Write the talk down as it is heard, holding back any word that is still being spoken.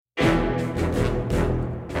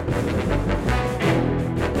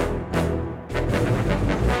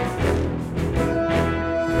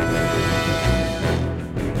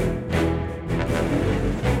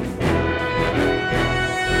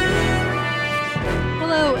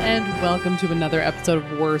and welcome to another episode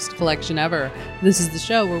of Worst Collection Ever. This is the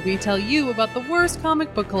show where we tell you about the worst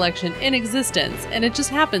comic book collection in existence, and it just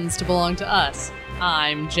happens to belong to us.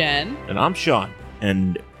 I'm Jen. And I'm Sean.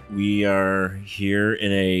 And we are here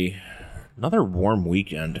in another warm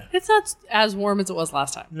weekend. It's not as warm as it was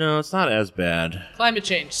last time. No, it's not as bad. Climate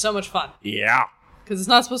change, so much fun. Yeah. Because it's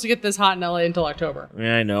not supposed to get this hot in LA until October.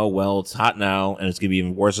 Yeah, I know. Well, it's hot now, and it's going to be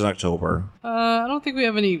even worse in October. I don't think we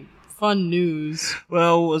have any fun news.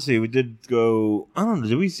 Well, let's see. We did go... I don't know.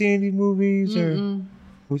 Did we see any movies? Or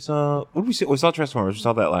we saw... What did we see? We saw Transformers. We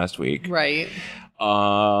saw that last week. Right.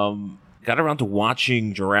 Got around to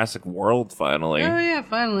watching Jurassic World finally. Oh, yeah,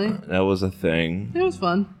 finally. That was a thing. It was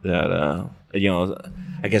fun. That,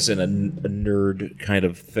 I guess in a nerd kind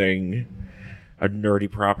of thing. A nerdy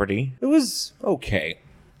property. It was okay.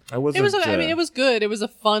 It was good. It was a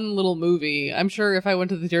fun little movie. I'm sure if I went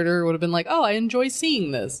to the theater, it would have been like, oh, I enjoy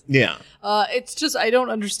seeing this. Yeah. It's just, I don't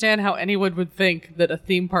understand how anyone would think that a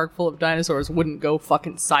theme park full of dinosaurs wouldn't go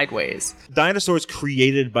fucking sideways. Dinosaurs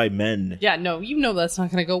created by men. Yeah, no, you know that's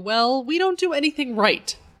not going to go well. We don't do anything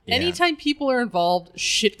right. Yeah. Anytime people are involved,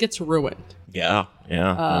 shit gets ruined. Yeah.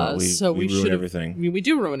 We ruin everything. We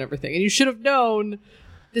do ruin everything. And you should have known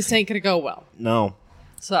this ain't going to go well. No.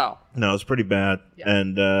 No, it's pretty bad,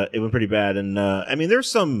 and it went pretty bad. And I mean, there's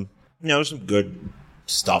some good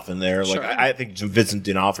stuff in there. Like sure. I think Vincent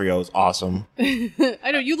D'Onofrio is awesome.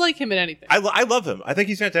 I know you like him in anything. I love him. I think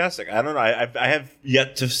he's fantastic. I don't know. I have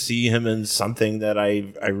yet to see him in something that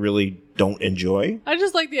I really don't enjoy. I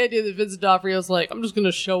just like the idea that Vincent D'Onofrio's like, I'm just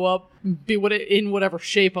gonna show up, be in whatever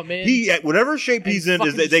shape I'm in. Whatever shape he's in,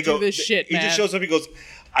 is they go. This shit, he man. just shows up. He goes,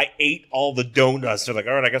 I ate all the donuts. They're like,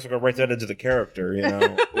 all right, I guess we're going to write that into the character,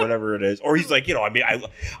 whatever it is. Or he's like,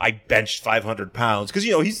 I benched 500 pounds. Because,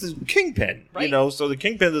 he's the Kingpin, right. So the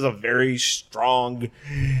Kingpin is a very strong,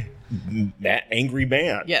 angry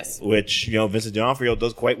man. Yes. Which, Vincent D'Onofrio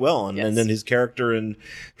does quite well. And, yes. and then his character in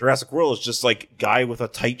Jurassic World is just like guy with a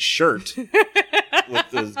tight shirt.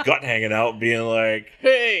 With his gut hanging out, being like,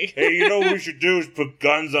 hey, what we should do is put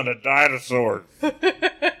guns on a dinosaur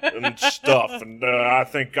and stuff. And I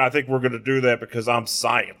think we're gonna do that because I'm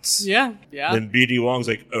science. Yeah. Then B.D. Wong's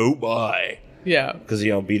like, oh my. Yeah. Because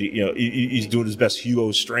B.D. He's doing his best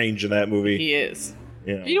Hugo Strange in that movie. He is.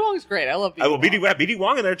 Yeah. B.D. Wong's great. I love B.D. Wong. B.D.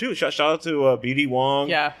 Wong in there too. Shout out to B.D. Wong.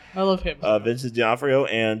 Yeah, I love him. Vincent D'Onofrio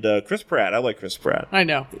and Chris Pratt. I like Chris Pratt. I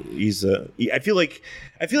know. I feel like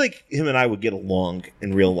him and I would get along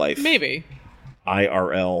in real life. Maybe.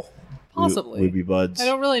 IRL. Possibly. We'd be buds. I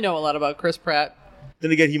don't really know a lot about Chris Pratt. Then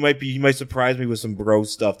again, he might surprise me with some bro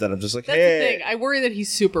stuff that I'm just like, that's hey. the thing. I worry that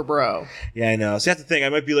he's super bro. Yeah, I know. See, that's the thing. I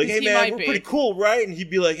might be like, hey man, we're pretty cool, right? And he'd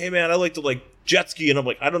be like, hey man, I like to jet ski, and I'm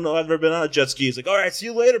like, I don't know, I've never been on a jet ski. He's like, all right, see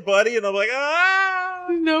you later, buddy. And I'm like,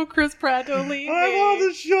 no, Chris Pratt, don't leave me. I'm on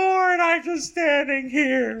the shore and I'm just standing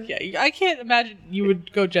here. Yeah, I can't imagine you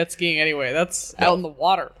would go jet skiing anyway. That's out in the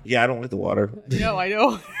water. Yeah, I don't like the water. No, I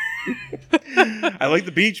know. I like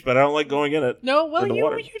the beach, but I don't like going in it. No, well,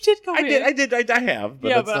 you did go in. I have. But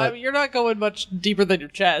yeah, but you're not going much deeper than your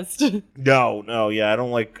chest. No, yeah, I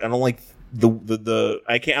don't like the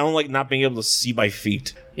I don't like not being able to see my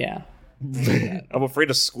feet. Yeah. I'm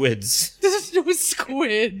afraid of squids. There's no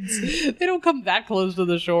squids. They don't come that close to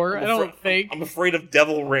the shore, I don't think. I'm afraid of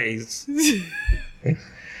devil rays.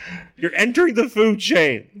 You're entering the food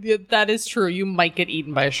chain. Yeah, that is true. You might get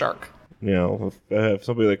eaten by a shark. If I have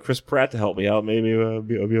somebody like Chris Pratt to help me out, maybe I'll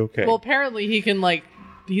be okay. Well, apparently he can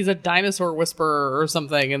he's a dinosaur whisperer or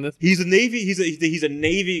something in this. He's a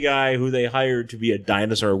Navy guy who they hired to be a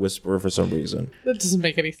dinosaur whisperer for some reason. That doesn't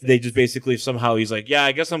make any sense. They just basically somehow he's like, yeah,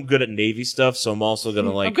 I guess I'm good at Navy stuff, so I'm also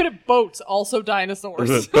gonna I'm good at boats, also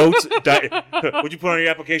dinosaurs. Boats. What'd you put on your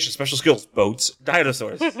application? Special skills, boats,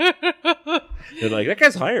 dinosaurs. They're like, that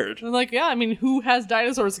guy's hired. They're like, yeah, I mean, who has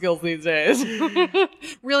dinosaur skills these days?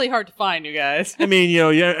 Really hard to find, you guys. I mean,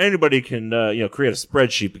 anybody can create a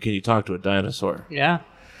spreadsheet, but can you talk to a dinosaur? Yeah.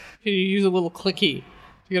 Can you use a little clicky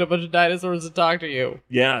to get a bunch of dinosaurs to talk to you?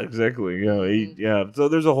 Yeah, exactly. So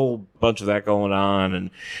there's a whole bunch of that going on,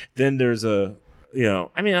 and then there's I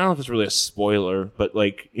don't know if it's really a spoiler, but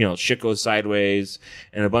shit goes sideways,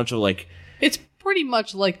 and a bunch of It's pretty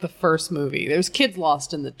much like the first movie. There's kids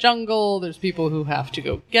lost in the jungle. There's people who have to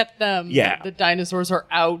go get them. Yeah. The dinosaurs are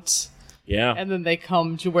out. Yeah. And then they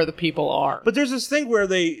come to where the people are. But there's this thing where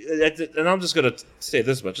and I'm just going to say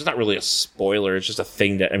this much, it's not really a spoiler, it's just a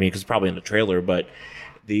thing that, because it's probably in the trailer, but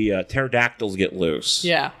the pterodactyls get loose.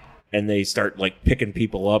 Yeah. and they start like picking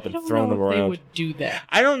people up and throwing them around. They would do that.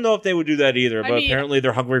 I don't know if they would do that either, but apparently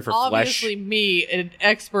they're hungry for obviously flesh. Me, an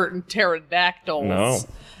expert in pterodactyls. No.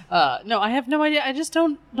 No, I have no idea. I just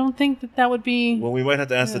don't think that would be. Well, we might have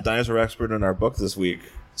to ask the dinosaur expert in our book this week.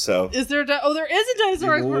 So is there? There is a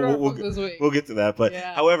dinosaur expert in our book this week. We'll get to that, but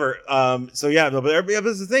however, but that's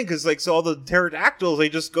the thing because so all the pterodactyls they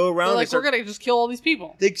just go around. We're gonna just kill all these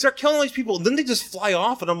people. They start killing all these people, and then they just fly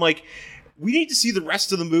off, and I'm like, we need to see the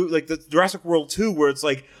rest of the movie, like the Jurassic World 2, where it's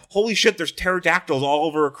like, holy shit, there's pterodactyls all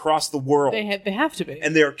over across the world. They have to be.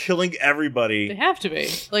 And they're killing everybody. They have to be.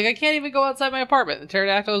 Like, I can't even go outside my apartment. The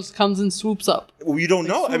pterodactyls comes and swoops up. Well, you don't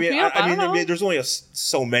know. I mean, there's only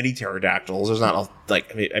so many pterodactyls. There's not,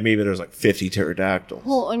 maybe there's like 50 pterodactyls.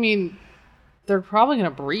 Well, I mean, they're probably going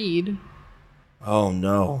to breed. Oh,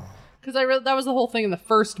 no. Because that was the whole thing in the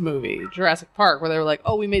first movie, Jurassic Park, where they were like,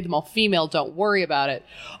 oh, we made them all female, don't worry about it.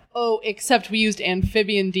 Oh, except we used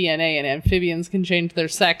amphibian DNA, and amphibians can change their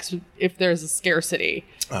sex if there's a scarcity.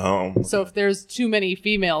 Oh. So if there's too many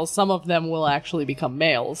females, some of them will actually become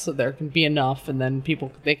males, so there can be enough, and then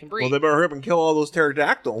they can breed. Well, they better hurry up and kill all those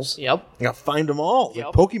pterodactyls. Yep. You gotta find them all. Yep.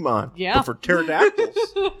 Like Pokemon. Yeah. But for pterodactyls.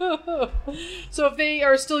 So if they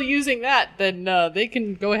are still using that, then they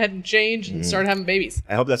can go ahead and change and start having babies.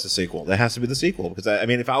 I hope that's a sequel. That has to be the sequel. Because, I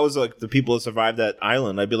mean, if I was like the people that survived that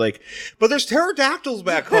island, I'd be like, but there's pterodactyls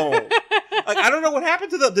back home. Like, I don't know what happened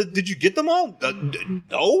to them. Did you get them all?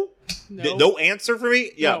 No? No answer for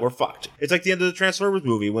me? Yeah, we're fucked. It's like the end of the Transformers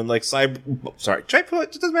movie when, like, sorry, it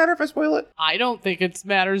doesn't matter if I spoil it. I don't think it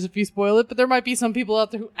matters if you spoil it, but there might be some people out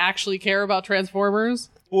there who actually care about Transformers.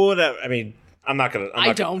 Well, whatever. I mean,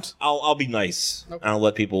 I don't. I'll be nice. Okay. I'll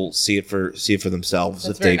let people see it for themselves.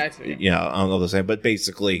 That's very nice of you. Yeah, I don't know what to say, but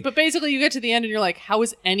basically, you get to the end and you're like, how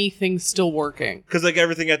is anything still working? Because like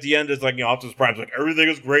everything at the end is like Optimus Prime's like everything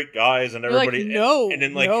is great, guys, and everybody. Like, no, and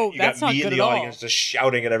then like you got me in the audience just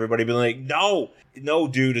shouting at everybody, being like, no,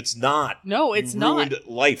 dude, it's not. No, it's not. You ruined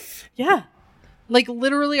life. Yeah. Like,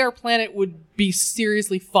 literally, our planet would be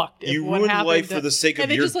seriously fucked. You ruined life for the sake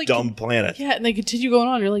of your dumb planet. Yeah, and they continue going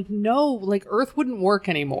on. You're like, no, like, Earth wouldn't work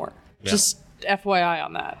anymore. Yeah. Just FYI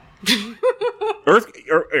on that.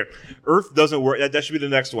 Earth doesn't work. That should be the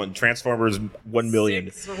next one. Transformers 1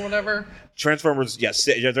 million. 6 or whatever. Transformers,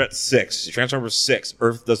 they're at 6. Transformers 6.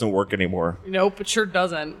 Earth doesn't work anymore. Nope, it sure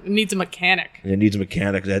doesn't. It needs a mechanic. It needs a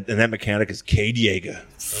mechanic, and that mechanic is Cade Yeager.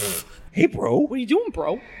 Hey, bro. What are you doing,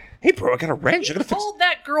 bro? Hey, bro, I got a wrench. He called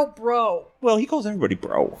that girl bro. Well, he calls everybody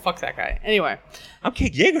bro. Fuck that guy. Anyway. I'm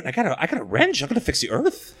Cade Yeager, and I got a wrench. I'm going to fix the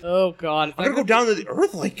Earth. Oh, God. I'm going to go down to the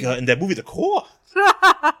Earth like in that movie, The Core.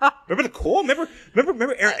 Remember The Core?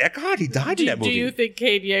 Remember Aaron Eckhart? He died in that movie. Do you think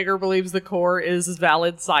Cade Yeager believes The Core is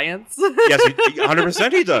valid science? Yes,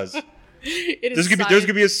 100% he does. There's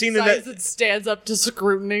gonna be a scene in that stands up to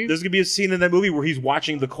scrutiny. There's gonna be a scene in that movie where he's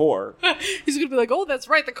watching The Core. He's gonna be like, "Oh, that's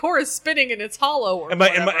right, the core is spinning and it's hollow." And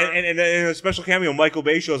in a special cameo, Michael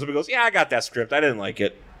Bay shows up and goes, "Yeah, I got that script. I didn't like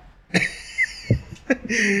it."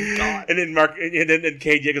 God. And then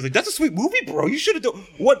Cade Yeager's like, "That's a sweet movie, bro. You should have done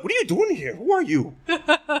what? What are you doing here? Who are you?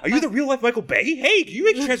 Are you the real life Michael Bay? Hey, can you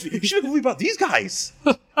make a transfer? You should make a movie about these guys."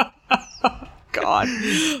 God.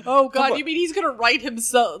 Oh God! You mean he's gonna write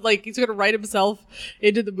himself? Like he's gonna write himself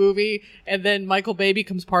into the movie, and then Michael Bay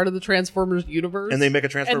becomes part of the Transformers universe, and they make a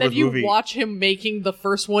Transformers movie. And then you watch him making the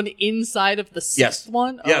first one inside of the sixth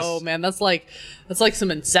one. Yes. Oh man, that's like some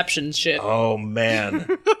Inception shit. Oh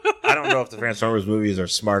man, I don't know if the Transformers movies are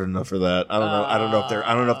smart enough for that. I don't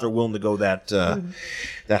know if they're willing to go that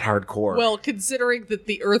hardcore. Well, considering that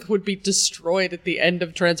the Earth would be destroyed at the end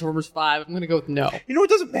of Transformers 5, I'm gonna go with no. You know, it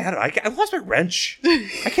doesn't matter. I lost my wrench.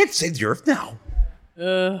 I can't save the Earth now.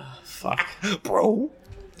 Fuck. Bro.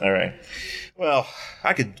 All right. Well,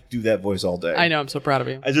 I could do that voice all day. I know, I'm so proud of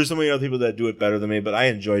you. There's so many other people that do it better than me, but I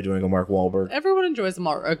enjoy doing a Mark Wahlberg. Everyone enjoys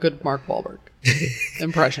a good Mark Wahlberg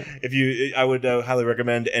impression. I would highly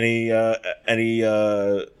recommend any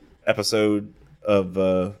episode of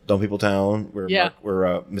Dumb People Town where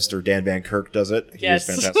Mr. Dan Van Kirk does it. He is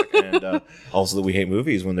fantastic. And also the We Hate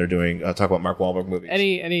Movies when they're doing talk about Mark Wahlberg movies.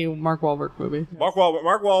 Any Mark Wahlberg movie. Mark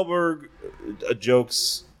Wahlberg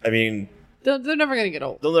jokes, I mean, they're never going to get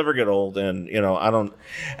old. They'll never get old, and you know, I don't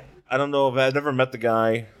know if I've never met the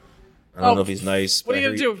guy. I don't know if he's nice. What are you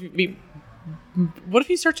going to do what if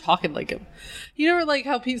you start talking like him? You know, like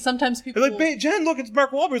how sometimes people like, hey, Jen, look, it's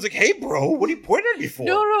Mark Wahlberg. He's like, hey, bro, what are you pointing at me for?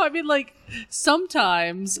 No, I mean, like,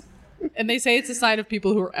 sometimes, and they say it's a sign of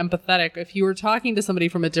people who are empathetic. If you were talking to somebody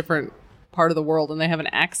from a different part of the world and they have an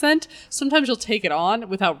accent, sometimes you'll take it on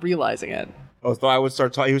without realizing it. Oh, so I would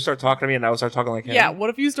he would start talking to me and I would start talking like him? Yeah,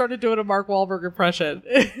 what if you started doing a Mark Wahlberg impression?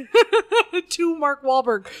 to Mark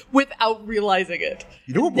Wahlberg without realizing it.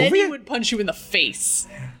 You know what Then movie? he would punch you in the face.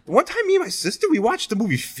 One time, me and my sister, we watched the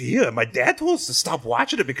movie Fear. My dad told us to stop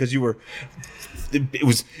watching it because you were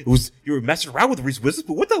messing around with Reese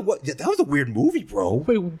Witherspoon. What? Yeah, that was a weird movie, bro.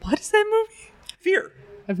 Wait, what is that movie? Fear.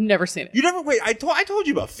 I've never seen it. You never wait. I told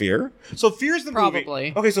you about Fear. So Fear's the movie.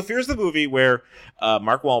 Probably. Okay, so Fear's the movie where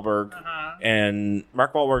Mark Wahlberg and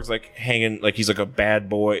Mark Wahlberg's like hanging, like he's like a bad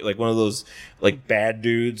boy, like one of those like bad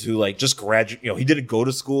dudes who like just graduate. You know, he didn't go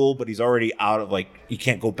to school, but he's already out of like he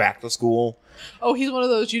can't go back to school. Oh, he's one of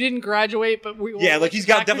those. You didn't graduate, but we. Yeah, like he's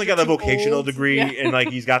definitely got a vocational degree, Yeah. and like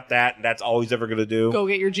he's got that, and that's all he's ever gonna do. Go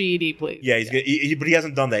get your GED, please. Yeah, but he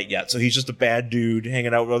hasn't done that yet. So he's just a bad dude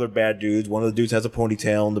hanging out with other bad dudes. One of the dudes has a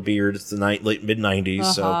ponytail and the beard. It's the late mid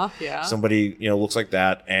 '90s, so yeah. somebody looks like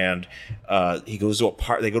that, and he goes to a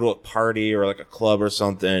party. They go to a party or like a club or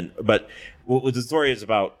something. But what the story is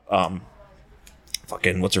about,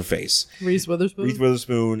 fucking what's her face? Reese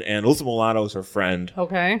Witherspoon. And Alyssa Milano is her friend.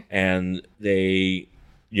 Okay. And they,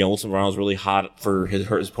 Alyssa Milano's really hot for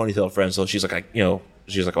his ponytail friend, so she's like,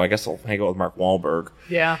 she's like, oh, I guess I'll hang out with Mark Wahlberg.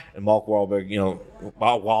 Yeah. And Mark Wahlberg,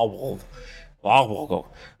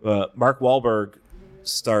 Mark Wahlberg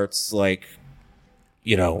starts like,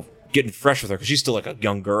 getting fresh with her because she's still like a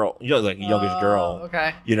young girl, like a youngish girl.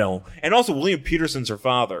 Okay. And also William Peterson's her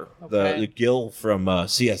father, the Gil from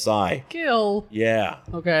CSI. Gil. Yeah.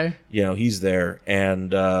 Okay. He's there,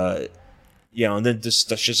 and and then this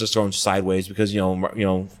shit's just thrown sideways because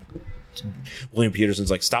William Peterson's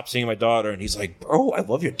like, stop seeing my daughter, and he's like, bro, I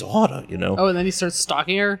love your daughter, Oh, and then he starts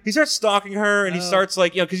stalking her. He starts stalking her, and he starts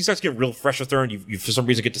like, because he starts getting real fresh with her, and you for some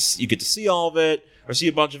reason get to see all of it or see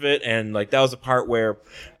a bunch of it, and like that was the part where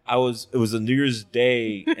it was a New Year's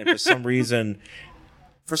Day, and for some reason,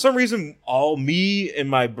 all me and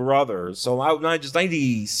my brother, so I just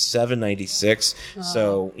 97, 96,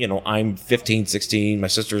 so, I'm 15, 16, my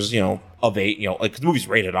sister's, of 8, like, the movie's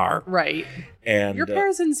rated R. Right. And your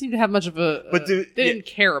parents didn't seem to have much of a, they didn't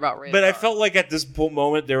care about rated But R. I felt like at this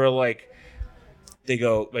moment, they were like,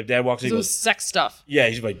 my dad walks in, he it was goes, sex stuff. yeah,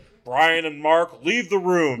 he's like, Brian and Mark, leave the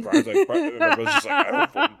room. Brian's like, and my brother's just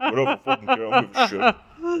like, I don't fucking care, I don't give a shit.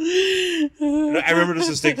 And I remember this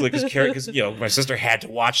distinctly because my sister had to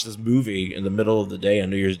watch this movie in the middle of the day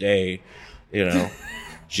on New Year's Day,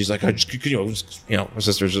 She's like, my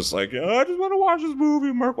sister's just like, I just want to watch this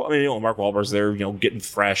movie. Mark Wahlberg's there, getting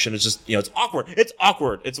fresh, and it's just, it's awkward. It's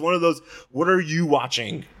awkward. It's one of those, what are you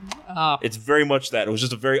watching? It's very much that. It was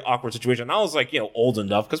just a very awkward situation. And I was like, old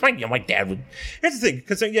enough because my dad would. Here's the thing,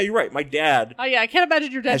 because you're right. My dad. Oh yeah, I can't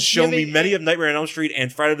imagine your dad has shown me many of Nightmare on Elm Street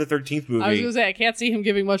and Friday the 13th movie. I was gonna say I can't see him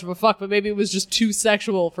giving much of a fuck, but maybe it was just too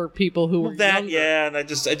sexual for people who were younger. Yeah, and I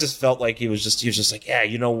just felt like he was just like, yeah,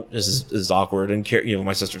 this is awkward, and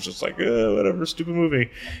my sister's just like, whatever, stupid movie.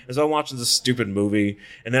 And so I'm watching this stupid movie,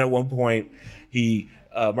 and then at one point he.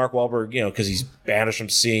 Mark Wahlberg, because he's banished from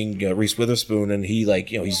seeing Reese Witherspoon, and he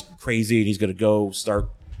he's crazy, and he's gonna go start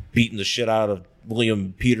beating the shit out of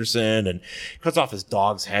William Peterson, and cuts off his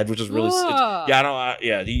dog's head, which is really,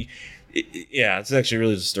 it's actually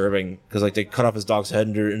really disturbing because they cut off his dog's head,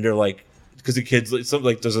 and they're like. Because the kids, there's a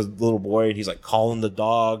little boy, and he's like calling the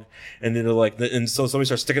dog, and then they're like, and so somebody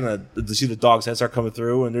starts sticking to see the dog's head start coming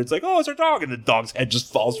through, and it's like, oh, it's our dog, and the dog's head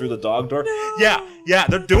just falls through the dog door. No. Yeah,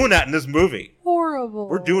 they're doing that in this movie. Horrible.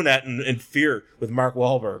 We're doing that in Fear with Mark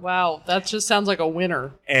Wahlberg. Wow, that just sounds like a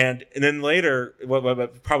winner. And then later,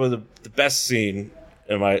 probably the best scene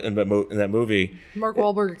in that movie, Mark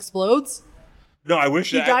Wahlberg explodes. No, I wish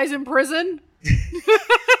he dies in prison.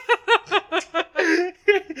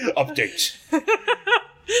 Update.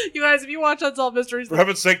 You guys, if you watch Unsolved Mysteries, for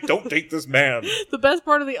heaven's sake, don't date this man. The best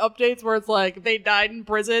part of the updates where it's like they died in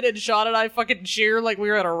prison, and Sean and I fucking cheer like we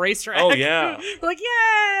were at a racetrack. Oh yeah, we're like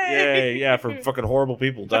yay! Yeah, for fucking horrible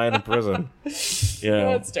people dying in prison.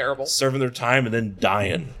 Yeah, that's terrible. Serving their time and then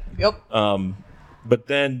dying. Yep. But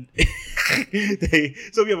then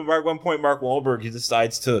at one point, Mark Wahlberg, he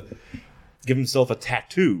decides to give himself a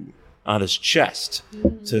tattoo on his chest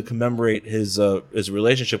to commemorate his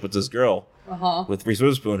relationship with this girl, with Reese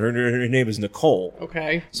Witherspoon. Her name is Nicole.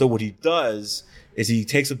 Okay. So what he does is he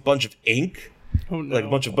takes a bunch of ink, like a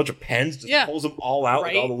bunch of pens, just pulls them all out,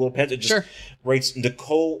 with all the little pens, and just writes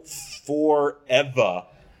Nicole forever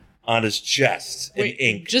on his chest in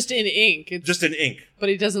ink. Just in ink. Just in ink. But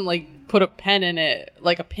he doesn't put a pen in it,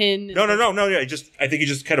 like a pin. No. Yeah, I think he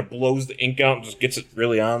just kind of blows the ink out and just gets it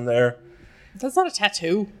really on there. That's not a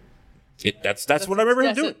tattoo. That's what I remember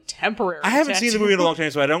him doing. That's a temporary I haven't tattoo. seen the movie in a long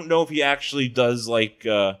time, so I don't know if he actually does if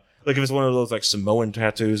it's one of those Samoan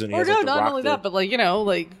tattoos and he has not only that, but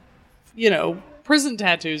prison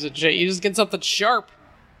tattoos and shit. You just get something sharp.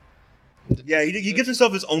 Yeah, he gives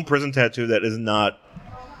himself his own prison tattoo that is not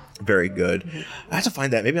very good. I have to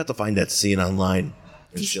find that. Maybe I have to find that scene online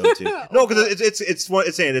and show it to you. No, because it's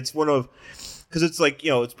one of, because it's like,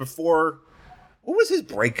 it's before. What was his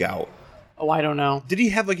breakout? Oh, I don't know. Did he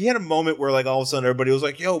have he had a moment where all of a sudden everybody was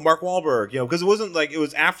like, "Yo, Mark Wahlberg," because it wasn't it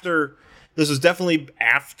was after. This was definitely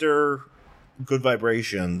after Good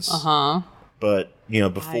Vibrations. But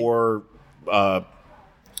before the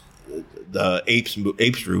Apes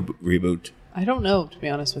reboot. I don't know, to be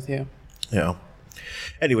honest with you. Yeah.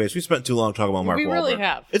 Anyways, we spent too long talking about Mark Wahlberg. We really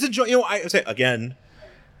have. It's I say again.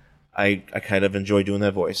 I kind of enjoy doing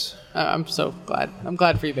that voice. I'm so glad. I'm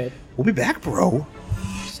glad for you, babe. We'll be back, bro.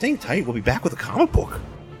 Staying tight. We'll be back with a comic book.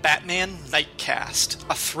 Batman Nightcast,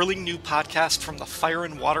 a thrilling new podcast from the Fire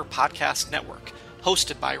and Water Podcast Network,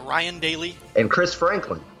 hosted by Ryan Daly and Chris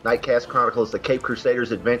Franklin. Nightcast chronicles the Cape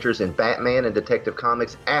Crusaders' adventures in Batman and Detective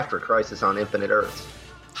Comics after Crisis on Infinite Earths.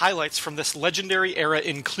 Highlights from this legendary era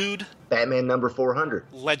include Batman number 400,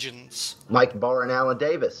 Legends, Mike Barr and Alan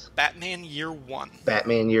Davis, Batman Year 1,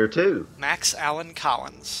 Batman Year 2, Max Allan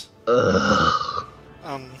Collins, the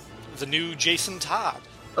new Jason Todd,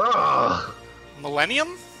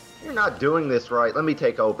 Millennium? You're not doing this right. Let me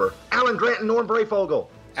take over. Alan Grant and Norm Brayfogle.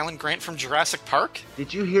 Alan Grant from Jurassic Park?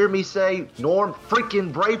 Did you hear me say Norm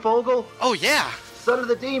freaking Brayfogle? Oh, yeah. Son of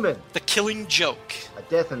the Demon. The Killing Joke. A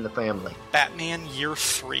Death in the Family. Batman Year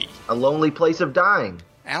 3. A Lonely Place of Dying.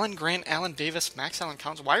 Alan Grant, Alan Davis, Max Allan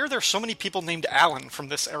Collins. Why are there so many people named Alan from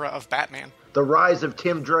this era of Batman? The Rise of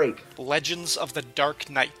Tim Drake. Legends of the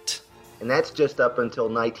Dark Knight. And that's just up until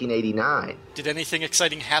 1989. Did anything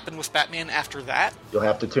exciting happen with Batman after that? You'll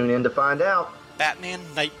have to tune in to find out. Batman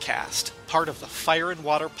Nightcast, part of the Fire and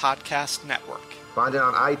Water Podcast Network. Find it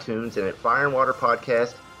on iTunes and at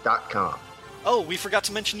fireandwaterpodcast.com. Oh, we forgot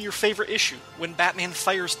to mention your favorite issue, when Batman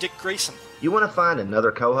fires Dick Grayson. You want to find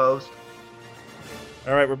another co-host?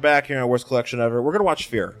 All right, we're back here on Worst Collection Ever. We're going to watch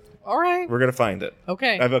Fear. All right. We're going to find it.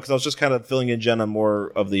 Okay. Because I was just kind of filling in Jenna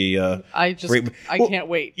more of the... I can't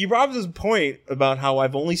wait. You brought up this point about how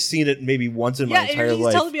I've only seen it maybe once in my entire he's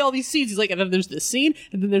life. telling me all these scenes. He's like, and then there's this scene,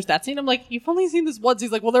 and then there's that scene. I'm like, you've only seen this once.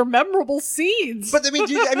 He's like, well, they're memorable scenes. But why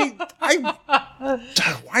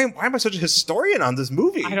am I such a historian on this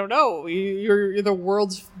movie? I don't know. You're the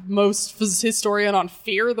world's most historian on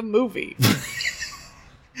Fear the movie.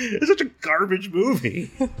 It's such a garbage movie.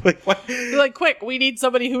 What? You're like, quick, we need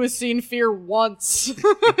somebody who has seen Fear once.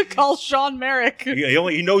 Call Sean Merrick.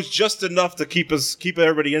 He knows just enough to keep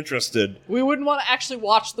everybody interested. We wouldn't want to actually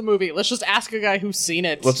watch the movie. Let's just ask a guy who's seen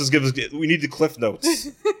it. Let's just we need the Cliff Notes.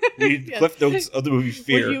 We need Cliff Notes of the movie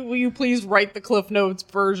Fear. Will you please write the Cliff Notes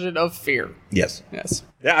version of Fear? Yes. Yes.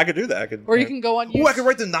 Yeah, I could do that. Or you can go on YouTube. I could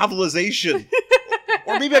write the novelization.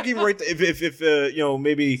 Or maybe I can even write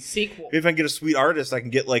maybe sequel. If I can get a sweet artist, I can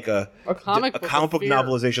get like a comic book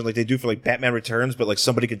novelization like they do for like Batman Returns, but like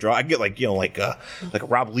somebody could draw. I can get like a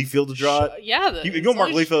Rob Liefeld to draw it. Yeah,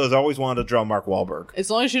 Mark Liefeld has always wanted to draw Mark Wahlberg. As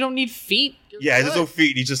long as you don't need feet. Yeah, there's no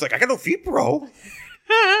feet. He's just like, I got no feet, bro.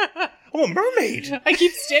 I'm a mermaid. I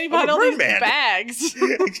keep standing behind all these bags.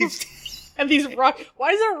 And these rock.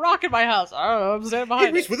 Why is there a rock in my house? I don't know. I'm standing behind.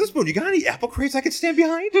 Hey, Reese Witherspoon, you got any apple crates I could stand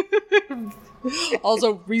behind?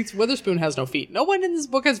 Also, Reese Witherspoon has no feet. No one in this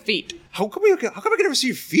book has feet. How come I can never see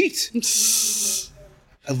your feet?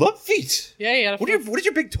 I love feet. Yeah. What does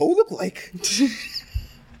your big toe look like?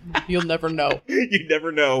 You'll never know. You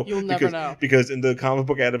never know. You'll never know. Because in the comic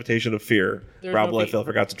book adaptation of Fear, Rob Liefeld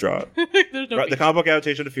forgot to draw it. The comic book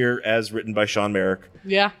adaptation of Fear, as written by Sean Merrick.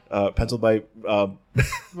 Yeah. Penciled by Rob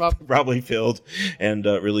Liefeld and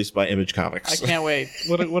released by Image Comics. I can't wait.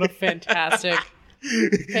 What a fantastic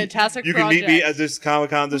project. You can meet me at this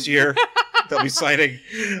Comic-Con this year. I'll be signing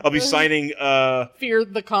Fear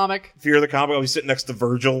the Comic. I'll be sitting next to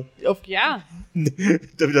Virgil. Oh, yeah.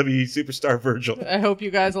 WWE superstar Virgil. I hope you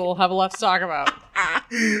guys will have a lot to talk about.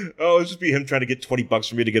 It'll just be him trying to get $20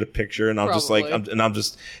 for me to get a picture, and I'm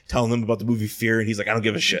just telling him about the movie Fear, and he's like, I don't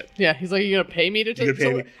give a shit. Yeah, he's like, you're gonna pay me to take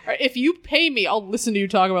it? Right, if you pay me, I'll listen to you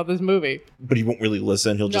talk about this movie. But he won't really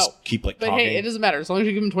listen. He'll just keep talking. But hey, it doesn't matter as long as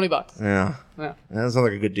you give him $20. Yeah. That sounds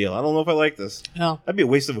like a good deal. I don't know if I like this. No. That'd be a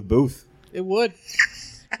waste of a booth. It would.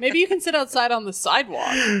 Maybe you can sit outside on the sidewalk.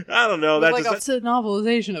 I don't know. That's like a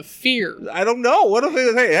novelization of Fear. I don't know. What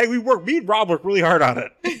if me and Rob worked really hard on it.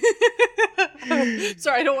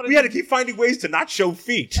 Sorry, I don't want to. We had to keep finding ways to not show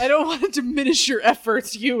feet. I don't want to diminish your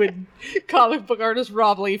efforts, you and comic book artist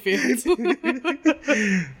Rob Liefeld.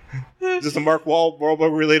 Is this a Mark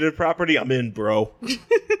Wahlberg related property? I'm in, bro.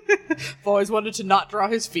 I've always wanted to not draw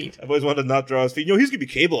his feet. He's gonna be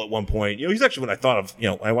Cable at one point. He's actually when I thought of,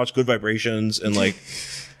 I watched Good Vibrations and like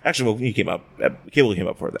Actually, well, he came up. Cable came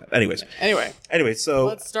up for that. Anyway, so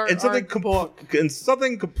let's start something our book. and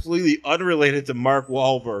something completely unrelated to Mark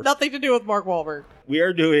Wahlberg. Nothing to do with Mark Wahlberg. We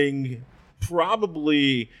are doing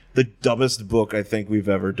probably the dumbest book I think we've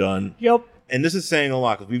ever done. Yep. And this is saying a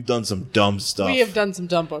lot because we've done some dumb stuff. We have done some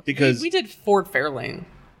dumb books. Because we did Fort Fairlane.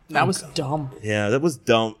 That was dumb. Yeah, that was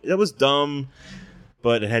dumb. That was dumb,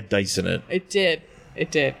 but it had dice in it. It did.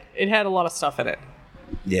 It had a lot of stuff in it.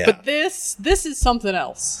 Yeah. But this is something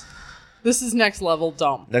else. This is next level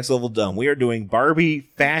dumb. Next level dumb. We are doing Barbie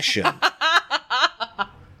fashion. I'm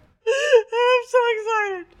so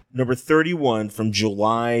excited. Number 31 from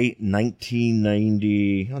July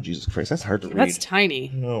 1990. Oh, Jesus Christ. That's hard to read. That's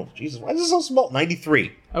tiny. No, Jesus. Why is it so small?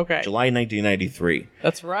 93. Okay. July 1993.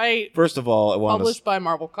 That's right. First of all, I want Published by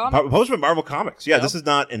Marvel Comics. Published by Marvel Comics. Yeah, Yep. This is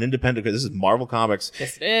not an independent. This is Marvel Comics.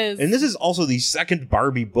 Yes, it is. And this is also the second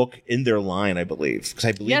Barbie book in their line, I believe. Because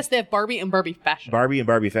I believe Yes, they have Barbie and Barbie Fashion. Barbie and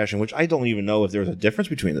Barbie Fashion, which I don't even know if there's a difference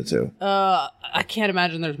between the two. I can't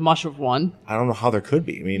imagine there's much of one. I don't know how there could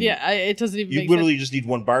be. I mean, Yeah, it doesn't even you make literally sense. just need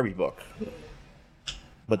one Barbie book.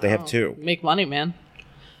 But they have two. Make money, man.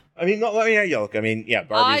 I mean, no, yeah, look, I mean, yeah,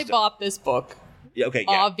 Barbie's... I bought this book. Yeah, okay,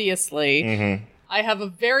 yeah. Obviously. Mm-hmm. I have a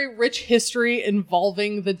very rich history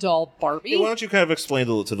involving the doll Barbie. Hey, why don't you kind of explain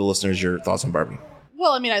to the listeners your thoughts on Barbie?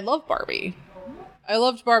 Well, I mean, I love Barbie. I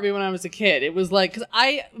loved Barbie when I was a kid. It was like, because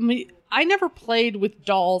I never played with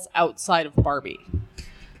dolls outside of Barbie.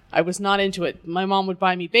 I was not into it. My mom would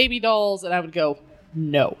buy me baby dolls, and I would go,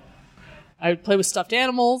 no. I would play with stuffed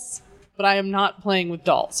animals, but I am not playing with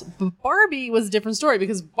dolls. But Barbie was a different story,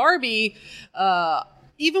 because Barbie,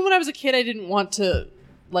 even when I was a kid, I didn't want to,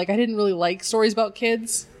 I didn't really like stories about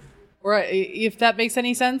kids, or if that makes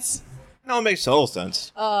any sense. No, it makes total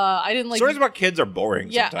sense. I didn't like Stories about kids are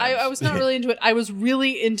boring sometimes. I was not really into it. I was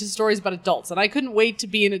really into stories about adults, and I couldn't wait to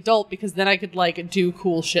be an adult because then I could do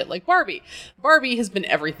cool shit like Barbie. Barbie has been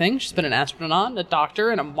everything. She's been an astronaut, and a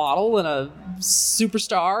doctor, and a model, and a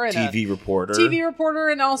superstar, and TV reporter,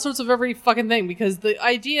 and all sorts of every fucking thing, because the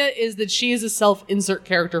idea is that she is a self-insert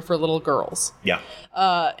character for little girls. Yeah.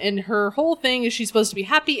 And her whole thing is she's supposed to be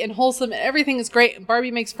happy and wholesome, and everything is great, and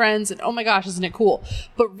Barbie makes friends, and oh my gosh, isn't it cool?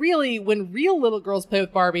 But really, when real little girls play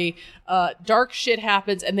with Barbie, dark shit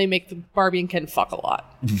happens, and they make the Barbie and Ken fuck a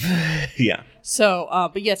lot. Yeah. So,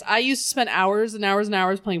 but yes, I used to spend hours and hours and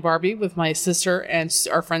hours playing Barbie with my sister and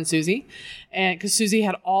our friend Susie, and because Susie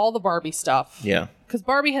had all the Barbie stuff. Yeah. Because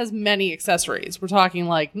Barbie has many accessories. We're talking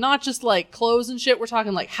not just clothes and shit. We're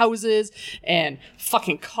talking houses and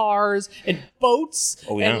fucking cars and boats.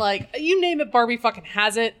 Oh, yeah. And you name it, Barbie fucking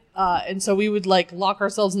has it. And so we would lock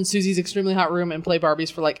ourselves in Susie's extremely hot room and play Barbies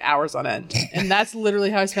for hours on end. And that's literally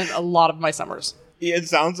how I spent a lot of my summers. Yeah, it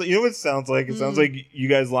sounds like, you know what it sounds like? It sounds like you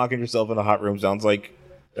guys locking yourself in a hot room sounds like...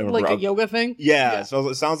 a yoga thing? Yeah. So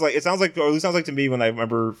it sounds like, or it sounds like to me when I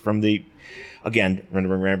remember from the... Again,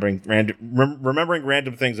 remembering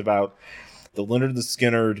random things about the Leonard the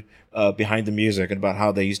Skinner behind the music, and about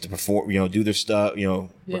how they used to perform, do their stuff,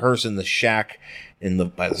 rehearse in the shack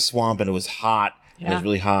by the swamp, and it was hot. Yeah. It was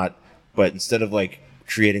really hot. But instead of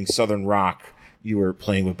creating Southern rock, you were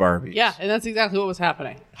playing with Barbie. Yeah, and that's exactly what was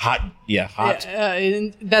happening. Hot.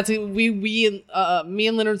 And that's me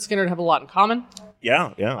and Leonard Skinner have a lot in common. Yeah.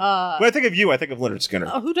 When I think of you, I think of Leonard Skinner.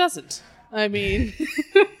 Who doesn't? I mean,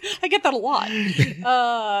 I get that a lot.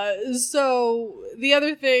 So the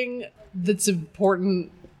other thing that's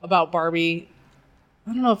important about Barbie,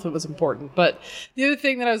 I don't know if it was important, but the other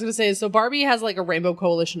thing that I was going to say is, so Barbie has a rainbow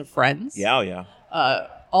coalition of friends. Yeah.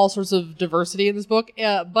 All sorts of diversity in this book.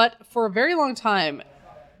 But for a very long time,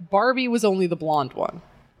 Barbie was only the blonde one.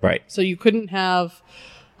 Right. So you couldn't have,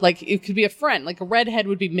 it could be a friend. A redhead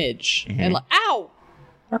would be Midge. Mm-hmm. And ow!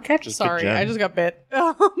 Our cat just Sorry, I just got bit.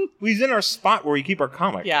 He's in our spot where we keep our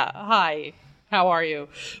comic. Yeah, hi. How are you?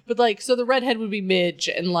 But so the redhead would be Midge,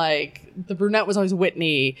 and the brunette was always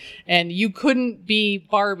Whitney, and you couldn't be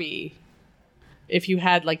Barbie if you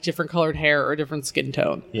had different colored hair or different skin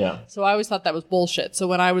tone. Yeah. So I always thought that was bullshit. So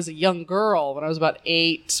when I was a young girl, when I was about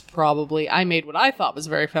 8 probably, I made what I thought was a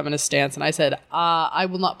very feminist stance, and I said, I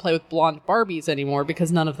will not play with blonde Barbies anymore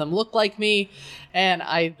because none of them look like me. And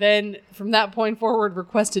I then, from that point forward,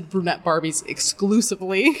 requested brunette Barbies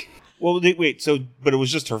exclusively. Well, but it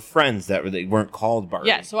was just her friends they weren't called Barbie.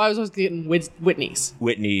 Yeah, so I was always getting Whitneys.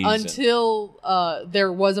 Until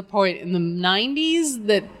there was a point in the 90s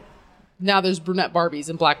that now there's brunette Barbies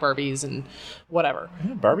and black Barbies and whatever.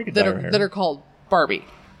 Yeah, Barbie could that are called Barbie.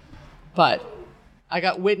 But I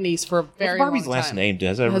got Whitney's for a very long time. What's Barbie's last name?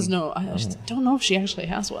 I don't know if she actually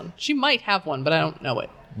has one. She might have one, but I don't know it.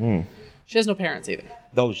 She has no parents either.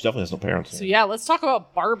 No, she definitely has no parents. So yeah, let's talk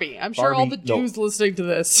about Barbie. I'm sure all the Barbie- no. Jews listening to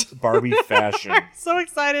this Barbie fashion. are so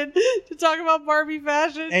excited to talk about Barbie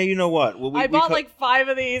fashion. Hey, you know what? Well, I bought like 5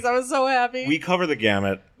 of these. I was so happy. we cover the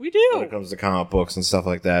gamut We when it do. comes to comic books and stuff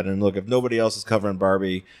like that. And look, if nobody else is covering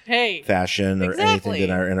Barbie Hey, fashion or Exactly. anything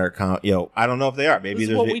in our I don't know if they are. Maybe This is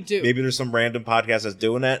there's what we do. maybe there's some random podcast that's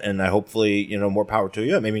doing that, and I hopefully more power to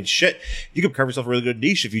you. I mean, shit, you could carve yourself a really good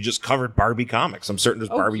niche if you just covered Barbie comics. I'm certain there's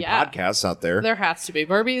Barbie yeah. podcasts out there. there has to be.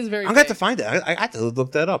 Barbie is very I'm big. gonna have to find it. I have to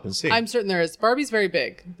look that up and see. I'm certain there is. Barbie's very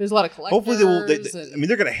big. There's a lot of collectors. Hopefully they will. and- I mean,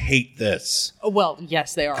 they're gonna hate this Oh, well,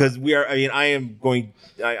 yes, they are. because we are. I mean, I am going.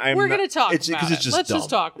 I'm We're not- gonna talk it's, about because it's it. just Let's dumb. just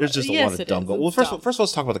talk about There's it. just a Yes, lot of it dumb. is. Well, It's first dumb. of all,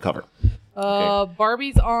 let's talk about the cover.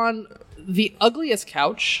 Barbie's on the ugliest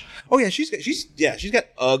couch. Oh yeah, she's got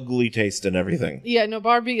ugly taste and everything. Yeah, no,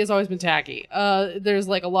 Barbie has always been tacky. There's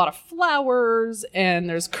like a lot of flowers and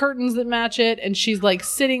there's curtains that match it, and she's like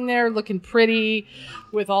sitting there looking pretty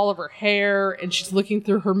with all of her hair, and she's looking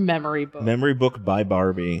through her memory book. Memory book by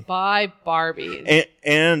Barbie. By Barbie.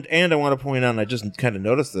 And I want to point out, and I just kind of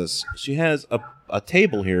noticed this. She has a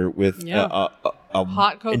table here with Yeah. a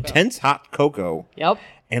Hot cocoa. intense hot cocoa Yep.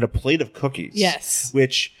 and a plate of cookies. Yes.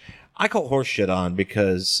 Which I call horse shit on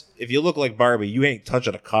because if you look like Barbie, you ain't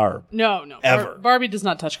touching a carb. No. Ever. Barbie does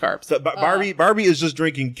not touch carbs. So, Barbie is just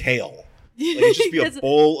drinking kale. Like, it just be a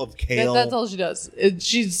bowl of kale. That's all she does.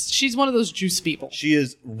 She's one of those juice people. She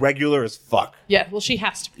is regular as fuck. Yeah, well, she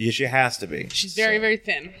has to be. Yeah, she has to be. She's very, very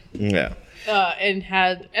thin. Yeah. And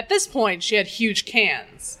at this point, she had huge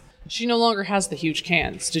cans. She no longer has the huge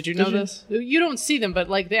cans. Did you know this? You don't see them, but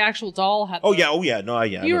like the actual doll had. Oh them. yeah. Oh yeah. No.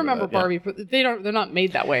 Yeah. I You remember that, yeah. Barbie? But they're not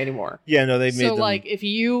made that way anymore. Yeah. No, they made So them. like, if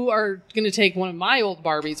you are going to take one of my old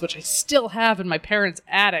Barbies, which I still have in my parents'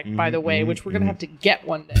 attic, by the way, which we're going to have to get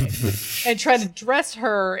one day, and try to dress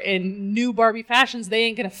her in new Barbie fashions, they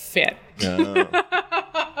ain't going to fit.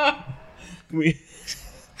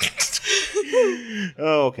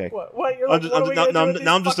 Oh, okay. What? You're I'm just,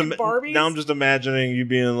 now I'm just imagining you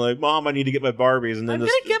being like, "Mom, I need to get my Barbies," and then I'm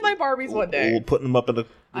going to get my Barbies one day. putting them up in the.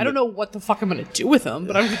 I don't know what the fuck I'm going to do with them,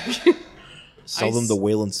 but I'm. Sell them to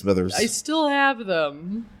Waylon Smithers. I still have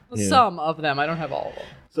them. Yeah. Some of them. I don't have all of them.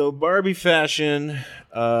 So Barbie fashion,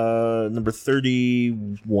 number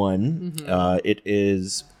 31. It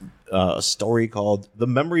is a story called "The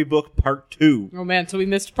Memory Book Part 2." Oh man, so we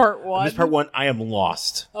missed part 1. This part 1, I am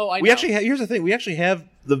lost. Oh, I We know. actually here's the thing. We actually have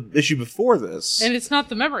the issue before this, And it's not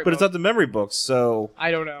the memory but it's book. not the memory book. So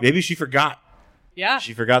I don't know. maybe she forgot. Yeah,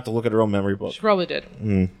 She forgot to look at her own memory book. she probably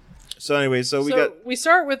did. So anyway, so we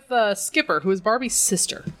start with Skipper, who is Barbie's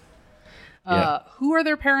sister. Yeah. Who are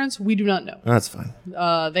their parents? We do not know. That's fine.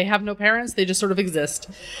 They have no parents. They just sort of exist.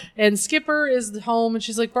 And Skipper is home, and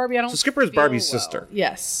she's like, Barbie, I don't So Skipper is feel Barbie's well." sister.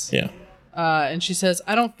 Yes. Yeah. And she says,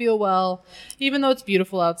 I don't feel well. Even though it's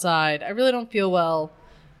beautiful outside, I really don't feel well.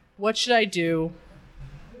 What should I do?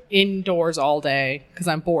 Indoors all day because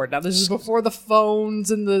I'm bored. Now, this is before the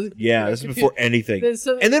phones and the... Yeah, this is before anything. This-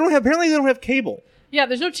 And they don't have, apparently they don't have cable. Yeah,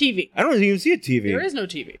 there's no TV. I don't even see a TV. There is no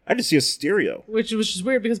TV. I just see a stereo. Which is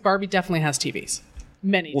weird because Barbie definitely has TVs.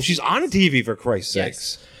 Many. Well, she's TVs. on a TV for Christ's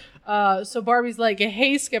Yes. sakes. So Barbie's like,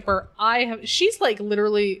 hey, Skipper, she's like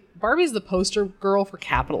literally, Barbie's the poster girl for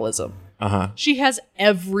capitalism. Uh-huh. She has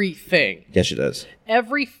everything. Yeah, she does.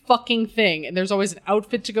 Every fucking thing. And there's always an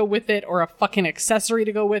outfit to go with it or a fucking accessory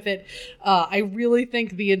to go with it. I really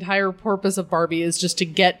think the entire purpose of Barbie is just to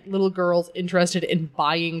get little girls interested in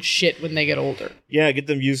buying shit when they get older. Yeah, get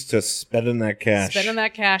them used to spending that cash. Spending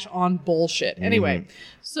that cash on bullshit. Anyway,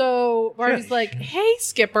 so Barbie's like, hey,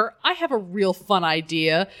 Skipper, I have a real fun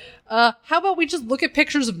idea. How about we just look at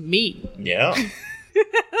pictures of me? Yeah.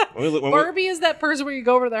 Barbie is that person where you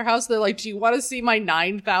go over to their house, they're like, do you want to see my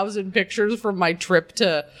 9,000 pictures from my trip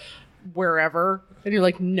to wherever? And you're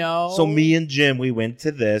like, no. So me and Jim, we went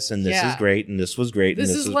to this, and this Yeah. is great, and this was great, This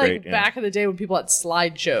and this is was like great. Yeah. back in the day when people had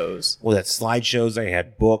slideshows. Well, that slideshows, they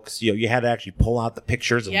had books. You had to actually pull out the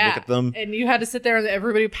pictures and Yeah. look at them. And you had to sit there and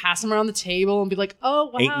everybody would pass them around the table and be like,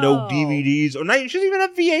 oh, wow. Ain't no DVDs. Or not, she doesn't even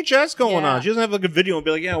have VHS going Yeah. on. She doesn't have like a video and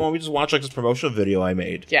be like, yeah, why don't we just watch like this promotional video I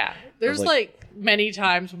made? Yeah. There's like many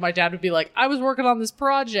times when my dad would be like, I was working on this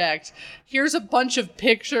project. Here's a bunch of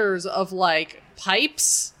pictures of like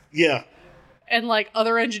pipes. Yeah. And like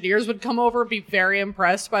other engineers would come over and be very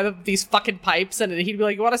impressed by these fucking pipes. And he'd be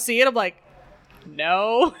like, you want to see it? I'm like,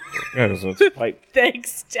 no. Yeah, so it's a pipe.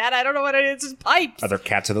 Thanks, Dad. I don't know what it is. It's just pipes. Are there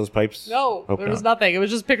cats in those pipes? No, Hope there was not. nothing. It was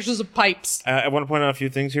just pictures of pipes. I want to point out a few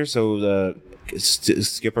things here. So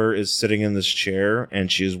Skipper is sitting in this chair, and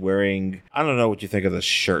she's wearing, I don't know what you think of this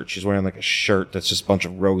shirt. She's wearing like a shirt that's just a bunch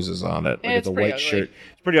of roses on it. Like It's a pretty white ugly. shirt.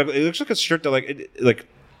 It's pretty ugly. It looks like a shirt that like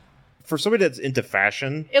for somebody that's into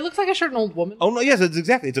fashion. It looks like a shirt an old woman. Oh no, yes, it's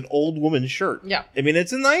exactly. It's an old woman's shirt. Yeah. I mean,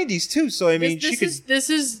 it's in the 90s too, so I mean, This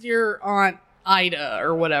is your Aunt Ida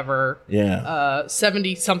or whatever. Yeah.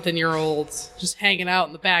 70-something-year-olds just hanging out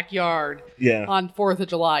in the backyard. Yeah. On 4th of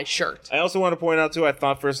July shirt. I also want to point out too, I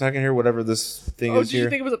thought for a second here, whatever this thing is did here. you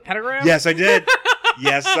think it was a pentagram? Yes, I did.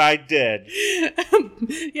 Yes, I did.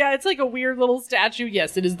 Yeah, it's like a weird little statue.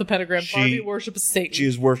 Yes, it is the pentagram. Barbie worships Satan. She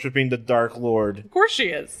is worshiping the Dark Lord. Of course she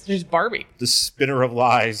is. She's Barbie. The spinner of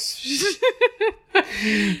lies.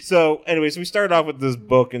 So, anyways, we started off with this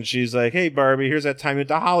book, and she's like, hey, Barbie, here's that time you went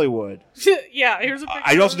to Hollywood. Yeah, here's a picture.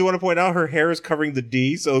 I also do want to point out her hair is covering the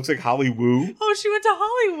D, so it looks like Holly Woo. Oh, she went to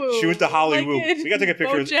Hollywood. She went to Hollywood. Like So we got to take a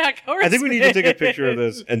picture of this. BoJack Horseman. I think we need to take a picture of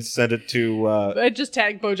this and send it to... just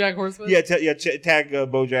tag BoJack Horseman. Yeah, tag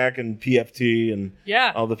BoJack and PFT and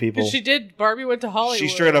all the people. She did. Barbie went to Hollywood. She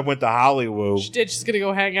straight up went to Hollywood. She did. She's gonna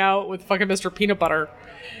go hang out with fucking Mr. Peanut Butter.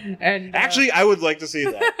 And actually, I would like to see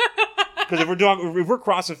that because if we're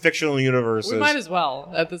crossing fictional universes, we might as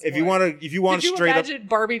well at this. If point. you want Could you straight imagine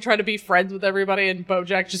Barbie trying to be friends with everybody and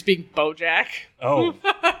BoJack just being BoJack? Oh,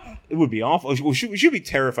 it would be awful. She'd be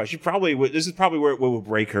terrified. She probably would. This is probably where it would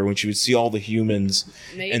break her when she would see all the humans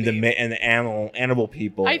and the animal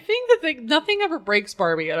people. I think nothing ever breaks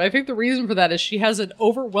Barbie. I think the reason for that is she has an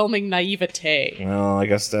overwhelming naivete. Well, I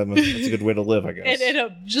guess that's a good way to live. I guess,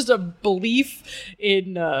 and just a belief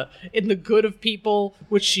in the good of people,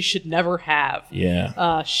 which she should never have.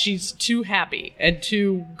 Yeah. She's too happy and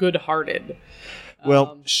too good-hearted.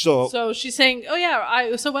 Well, so she's saying, oh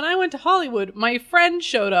yeah, so when I went to Hollywood, my friend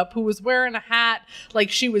showed up who was wearing a hat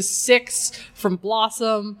like she was 6 from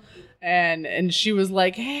Blossom, and she was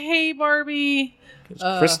like, hey Barbie,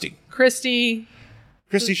 Christy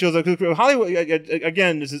shows up. Hollywood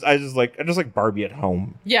again. I just like Barbie at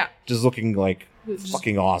home. Yeah, just looking like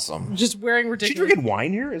fucking awesome. Just wearing ridiculous. She drinking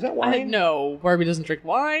wine here? Is that wine? No, Barbie doesn't drink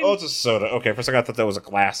wine. Oh, it's a soda. Okay, for a second I thought that was a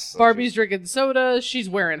glass. Barbie's drinking soda. She's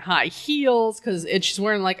wearing high heels because she's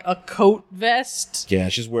wearing like a coat vest. Yeah,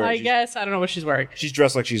 she's wearing. I guess I don't know what she's wearing. She's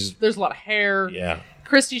dressed like she's. There's a lot of hair. Yeah.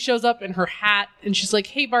 Christy shows up in her hat and she's like,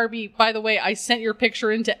 hey Barbie, by the way, I sent your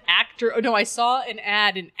picture into I saw an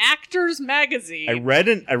ad in Actors Magazine. I read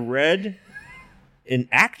in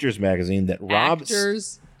Actors Magazine that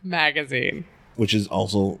Actors Magazine, which is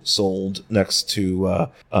also sold next to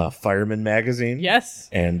Fireman Magazine. Yes.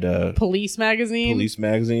 And Police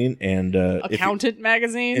Magazine. And Accountant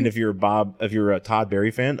Magazine. And if you're a Todd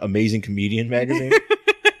Barry fan, Amazing Comedian Magazine.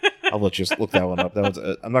 I'll let you look that one up.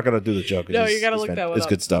 I'm not going to do the joke. No, you got to look that one up. It's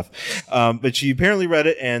good stuff. But she apparently read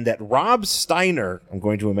it, and that Rob Steiner, I'm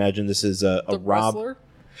going to imagine this is a Rob. Wrestler?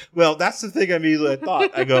 Well, that's the thing I immediately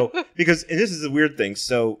thought. I go, because, and this is the weird thing.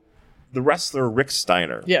 So the wrestler Rick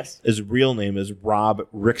Steiner. Yes. His real name is Rob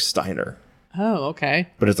Rick Steiner. Oh, okay.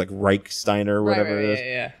 But it's like Reich Steiner or whatever it is.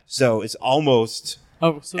 Yeah. So it's almost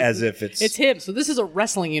as if it's him. So this is a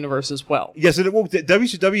wrestling universe as well. Yes, and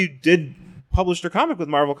WCW did publish their comic with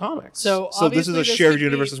Marvel Comics. So this is a shared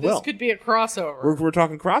universe as well. This could be a crossover. We're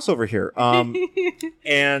talking crossover here.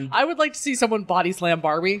 And I would like to see someone body slam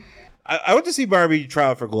Barbie. I want to see Barbie try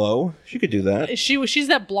out for Glow. She could do that. She's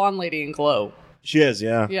that blonde lady in Glow. She is,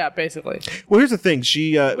 yeah. Yeah, basically. Well, here's the thing.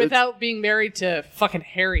 She without being married to fucking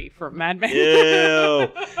Harry from Mad Men. Ew.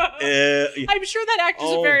 I'm sure that actor's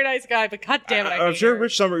a very nice guy, but god damn it, I'm sure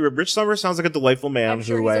Rich Summer sounds like a delightful man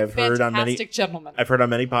who I've heard on many gentleman. I've heard on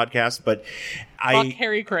many podcasts, but Fuck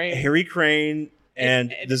Harry Crane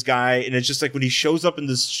and this guy, and it's just like when he shows up in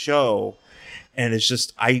this show. And it's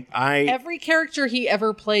just I every character he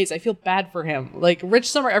ever plays, I feel bad for him. Like Rich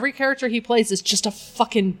Summer, every character he plays is just a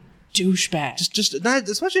fucking douchebag. Just not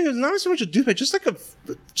so much a douchebag, just like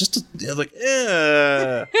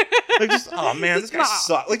just oh man, this guy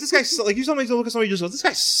sucks. Like this guy like you somebody look at somebody and just go, this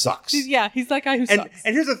guy sucks. Yeah, he's that guy who sucks.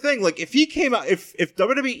 And here's the thing, like if he came out if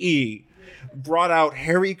WWE brought out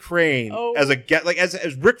Harry Crane as a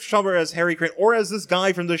as Rick Summer as Harry Crane or as this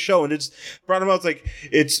guy from the show, and it's brought him out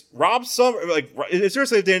it's Rob Summer, like it's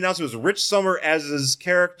seriously if they announced it was Rich Summer as his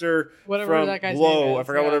character from that guy's Glow, name is, I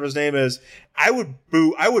forgot whatever his name is. I would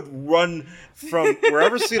run from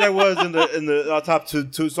wherever seat I was in the top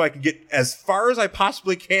to so I can get as far as I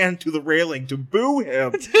possibly can to the railing to boo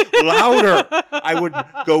him louder. I would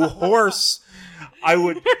go hoarse.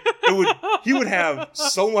 He would have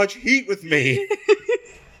so much heat with me.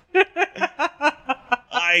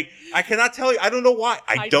 I cannot tell you. I don't know why.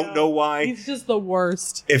 I don't know why. He's just the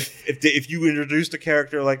worst. If you introduced a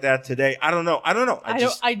character like that today, I don't know. I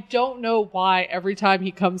don't know why every time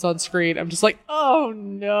he comes on screen, I'm just like, oh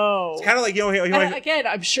no. It's kind of like, again,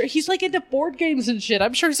 I'm sure he's like into board games and shit.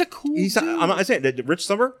 I'm sure he's a cool dude. I'm not saying that Rich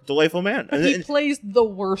Sommer, delightful man. And he plays the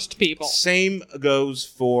worst people. Same goes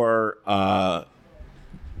for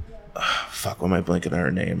fuck, why am I blanking on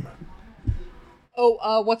her name?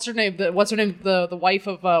 Oh, what's her name? The wife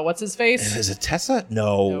of what's his face? Is it Tessa?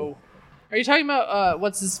 No. Are you talking about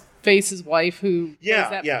what's his face's wife who plays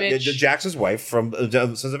that bitch? Jackson's wife from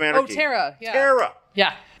Sons of Anarchy. Oh, Tara. Yeah. Tara.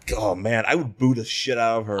 Yeah. Oh man, I would boo the shit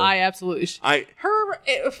out of her. I absolutely.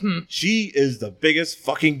 She is the biggest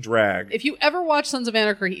fucking drag. If you ever watch Sons of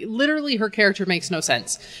Anarchy, literally her character makes no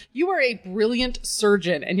sense. You are a brilliant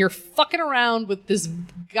surgeon, and you're fucking around with this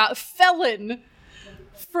felon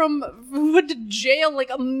who went to jail like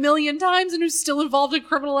 1 million times and who's still involved in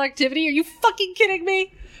criminal activity. Are you fucking kidding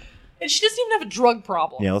me? And she doesn't even have a drug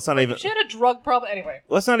problem. Yeah, let's not even. She had a drug problem anyway.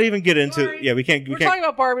 Let's not even get into. Sorry. Yeah, we can't. We're talking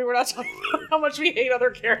about Barbie. We're not talking about how much we hate other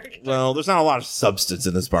characters. Well, there's not a lot of substance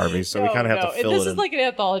in this Barbie, so we kind of have to fill it in. This is like an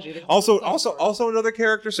anthology. Also another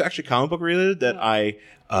character, so actually comic book related that I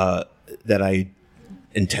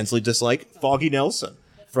intensely dislike, Foggy Nelson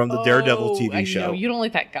from the Daredevil TV show. No, you don't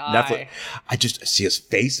like that guy. Netflix. I just see his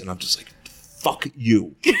face and I'm just like, fuck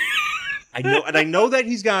you. I know that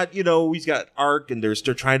he's got arc and they're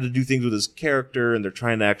trying to do things with his character and they're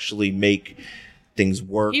trying to actually make things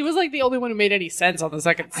work. He was like the only one who made any sense on the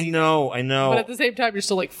second season. I know. But at the same time, you're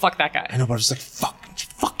still like, fuck that guy. I know, but I'm just like,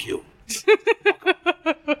 fuck you.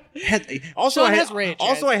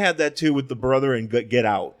 I had that too with the brother in Get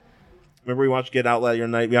Out. Remember we watched Get Out last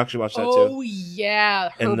night? We actually watched that too. Oh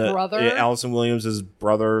yeah, her brother. Yeah, Allison Williams'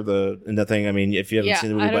 brother, in that thing. I mean, if you haven't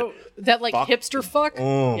seen the movie, that like hipster fuck.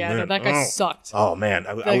 Oh, yeah, man. No, that guy sucked. Oh man,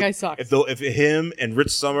 that guy sucked. If him and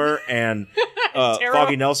Rich Sommer and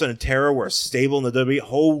Foggy Nelson and Tara were stable in the WWE,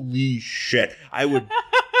 holy shit, I would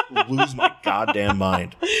lose my goddamn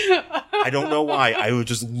mind. I don't know why. I would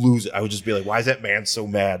just lose it. I would just be like, why is that man so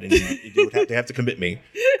mad? And they would have to commit me.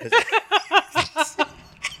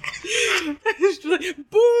 Like,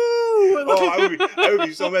 boo! I would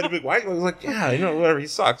be so mad to be like, why? I was like, yeah, whatever, he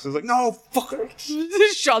sucks. I was like, no, fuck him.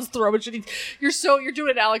 Sean's throwing shit. You're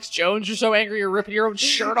doing Alex Jones. You're so angry you're ripping your own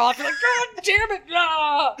shirt off. You're like, God damn it!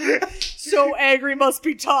 Ah! So angry, must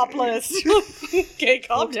be topless. Okay,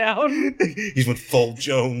 calm down. He's with full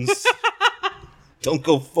Jones. Don't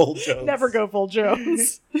go full Jones. Never go full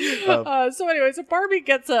Jones. So anyway, so Barbie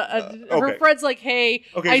gets her friend's like, hey,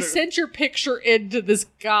 I sent your picture in to this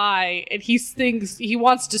guy and he thinks he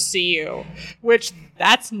wants to see you, which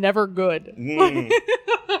that's never good.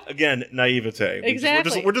 Again, naivete.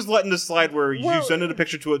 Exactly. We're just letting this slide where you send in a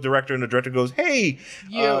picture to a director and the director goes, hey,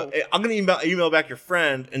 I'm going to email back your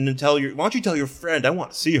friend and then why don't you tell your friend I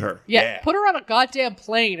want to see her? Yeah. Put her on a goddamn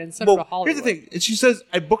plane and send her to Hollywood. Here's the thing. She says,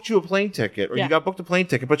 I booked you a plane ticket or you got booked a plane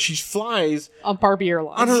ticket, but she flies on Barbie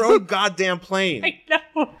Airlines on her own goddamn plane. I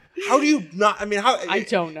know. How do you not? I mean, how? I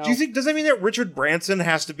don't know. Does that mean that Richard Branson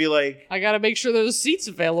has to be like? I got to make sure there's seats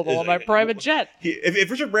available on my private jet.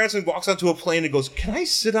 If Richard Branson walks onto a plane and goes, "Can I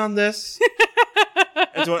sit on this?"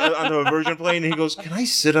 onto a Virgin plane, and he goes, "Can I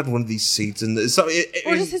sit on one of these seats?" And or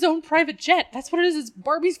just his own private jet. That's what it is. It's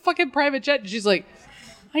Barbie's fucking private jet, and she's like,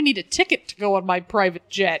 I need a ticket to go on my private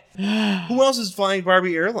jet. Who else is flying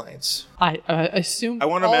Barbie Airlines? I assume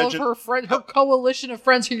all of her friends, her coalition of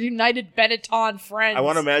friends, her United Benetton friends. I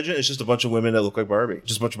want to imagine it's just a bunch of women that look like Barbie.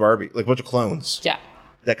 Just a bunch of Barbie. Like a bunch of clones. Yeah.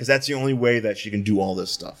 Because that's the only way that she can do all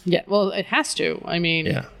this stuff. Yeah, well, it has to. I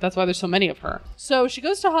mean, that's why there's so many of her. So she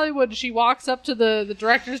goes to Hollywood, and she walks up to the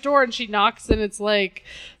director's door, and she knocks, and it's like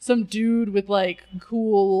some dude with like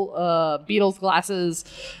cool Beatles glasses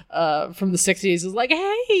from the 60s is like,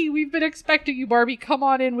 hey, we've been expecting you, Barbie. Come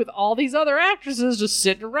on in with all these other actresses just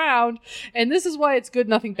sitting around. And this is why it's good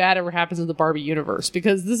nothing bad ever happens in the Barbie universe,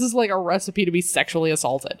 because this is like a recipe to be sexually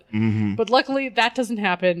assaulted. Mm-hmm. But luckily, that doesn't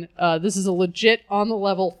happen. This is a legit on the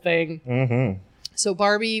level thing. Mm-hmm. So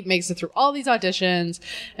Barbie makes it through all these auditions,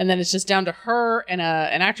 and then it's just down to her and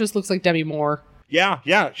an actress looks like Demi Moore. Yeah,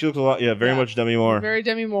 she looks a lot. Yeah, very much Demi Moore. Very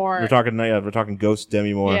Demi Moore. We're talking ghost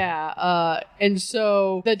Demi Moore. Yeah, and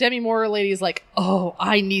so the Demi Moore lady is like, "Oh,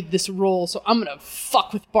 I need this role, so I'm gonna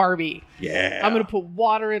fuck with Barbie. Yeah, I'm gonna put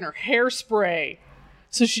water in her hairspray."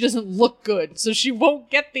 So she doesn't look good, so she won't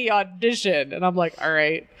get the audition. And I'm like, all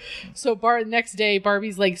right. So next day,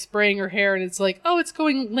 Barbie's like spraying her hair, and it's like, oh, it's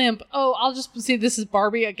going limp. Oh, I'll just see this is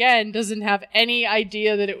Barbie again. Doesn't have any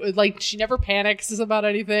idea that it was like, she never panics about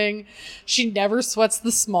anything. She never sweats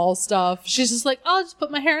the small stuff. She's just like, I'll just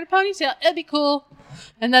put my hair in a ponytail. It'll be cool.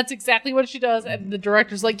 And that's exactly what she does. And the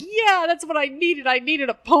director's like, yeah, that's what I needed. I needed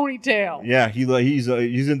a ponytail. Yeah, he's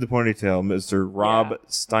in the ponytail, Mr. Rob Yeah.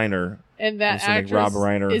 Steiner. And that Or something, actress Rob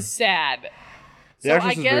Reiner. is sad. The So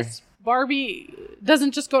actress I is guess Barbie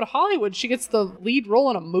doesn't just go to Hollywood. She gets the lead role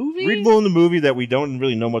in a movie. Read role in the movie that we don't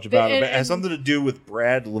really know much about. And- It has something to do with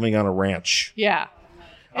Brad living on a ranch. Yeah.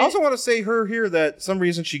 I also want to say her here that some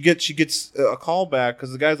reason she gets a call back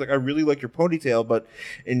because the guy's like, I really like your ponytail, but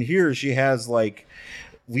in here she has like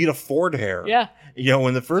Lita Ford hair. Yeah.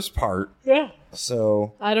 In the first part. Yeah.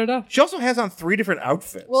 So I don't know. she also has on 3 different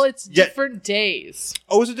outfits. Well, it's Yet- different days.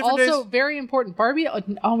 Oh, is it different Also, days? very important. Barbie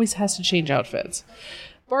always has to change outfits.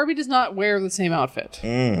 Barbie does not wear the same outfit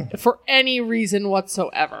for any reason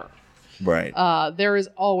whatsoever. Right. There is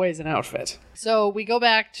always an outfit. So we go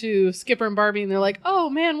back to Skipper and Barbie, and they're like,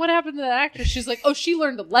 oh man, what happened to that actress? She's like, oh, she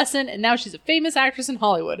learned a lesson, and now she's a famous actress in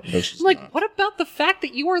Hollywood. No, she's I'm like, not. what about the fact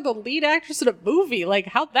that you were the lead actress in a movie? Like,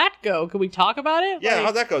 how'd that go? Can we talk about it? Yeah, Like,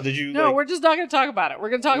 how'd that go? Did you? No, we're just not going to talk about it. We're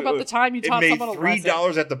going to talk about the time you taught it made someone a lesson.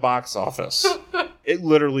 $3 at the box office. It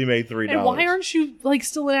literally made $3. And why aren't you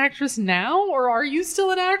still an actress now, or are you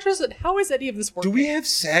still an actress? And how is any of this working? Do we have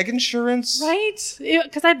SAG insurance? Right?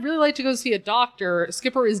 Because I'd really like to go see a doctor.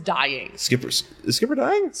 Skipper is dying. Is Skipper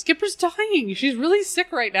dying? Skipper's dying. She's really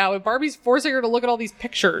sick right now, and Barbie's forcing her to look at all these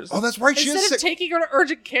pictures. Oh, that's right. She Instead is of sick. taking her to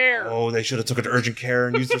urgent care. Oh, they should have took her to urgent care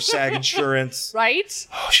and used their SAG insurance. Right?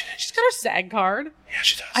 Oh, She's got her SAG card. yeah,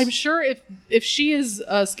 she does. I'm sure if she is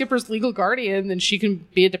Skipper's legal guardian, then she can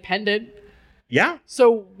be a dependent. Yeah,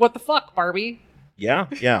 So what the fuck, Barbie? yeah.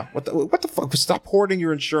 What the fuck? Stop hoarding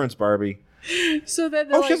your insurance, Barbie. So then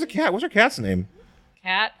they're Oh, she has a like, cat. What's her cat's name?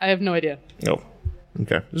 cat? I have no idea. No.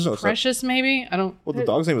 Okay. There's no Precious, maybe? I don't... Well, the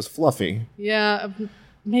dog's name is Fluffy. Yeah,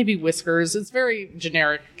 maybe Whiskers. It's very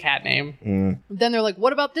generic cat name. Then they're like,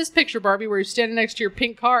 what about this picture, Barbie, where you're standing next to your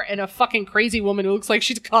pink car and a fucking crazy woman who looks like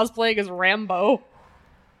she's cosplaying as Rambo?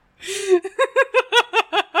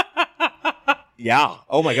 Yeah.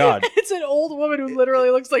 Oh my God. It's an old woman who literally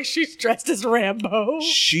looks like she's dressed as Rambo.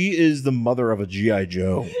 She is the mother of a GI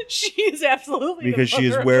Joe She is absolutely the because she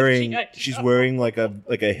is mother of a wearing G.I. she's Joe. wearing like a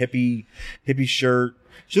hippie shirt.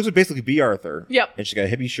 She looks like basically B. Arthur. Yep. And she's got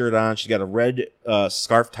a hippie shirt on. She's got a red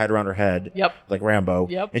scarf tied around her head. Yep. Like Rambo.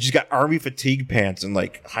 Yep. And she's got army fatigue pants and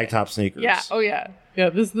like high top sneakers. Yeah. Oh yeah. Yeah.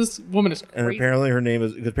 This woman is And crazy. apparently her name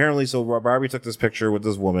is so Barbie took this picture with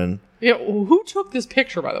this woman. Yeah. Who took this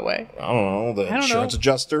picture, by the way? I don't know, the I don't insurance know.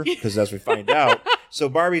 adjuster, because as we find out. So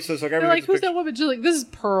Barbie says, like, They're like, who's that woman? She's like, this is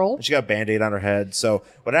Pearl. She got a Band-Aid on her head. So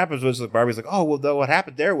what happens was like, Barbie's like, oh, well, though, what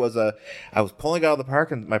happened there was I was pulling out of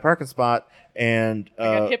my parking spot, and I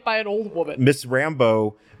got hit by an old woman. Miss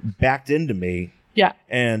Rambo backed into me, Yeah.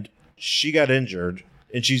 and she got injured.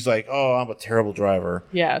 And she's like, oh, I'm a terrible driver.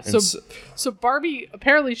 Yeah. And So Barbie,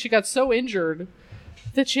 apparently she got so injured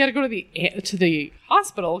that she had to go to the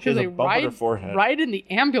hospital She has because a they bump on her forehead. ride in the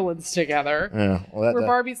ambulance together. Yeah, well, Where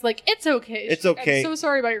Barbie's like, it's okay. It's okay. I'm so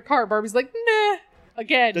sorry about your car. Barbie's like, nah.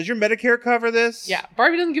 Again. does your Medicare cover this? Yeah.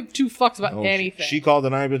 Barbie doesn't give two fucks about Oh, anything. She called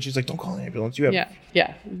an ambulance. She's like, don't call an ambulance. You have Yeah.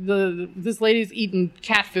 Yeah. This lady's eating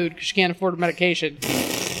cat food because she can't afford medication.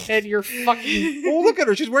 And you're fucking. Oh, look at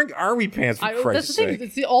her. She's wearing army pants, for That's the Christ's thing.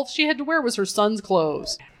 sake. All she had to wear was her son's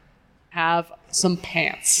clothes. Have some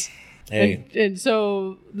pants. Hey. And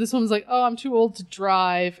so this woman's like, oh, I'm too old to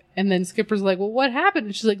drive. And then Skipper's like, well, what happened?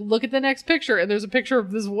 And she's like, look at the next picture. And there's a picture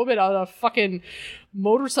of this woman on a fucking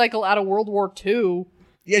motorcycle out of World War II.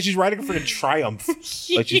 Yeah, she's riding a freaking Triumph.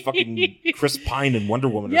 Like she's fucking Chris Pine and Wonder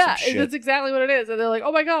Woman or Yeah, some shit. and that's exactly what it is. And they're like,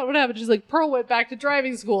 oh my God, what happened? She's like, Pearl went back to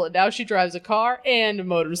driving school. And now she drives a car and a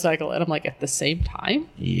motorcycle. And I'm like, at the same time?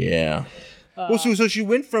 Yeah. Well, so she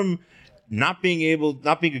went from not being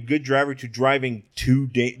a good driver to driving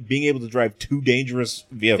being able to drive two dangerous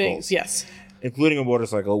vehicles, Things, yes. including a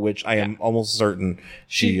motorcycle, which I am almost certain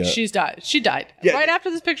She's died. She died. Yeah. Right after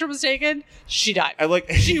this picture was taken, she died. I like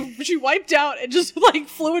She wiped out and just like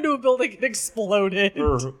flew into a building and exploded.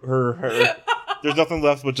 her. There's nothing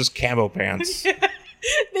left but just camo pants.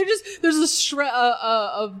 There's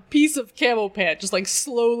a piece of camo pant just like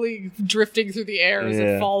slowly drifting through the air as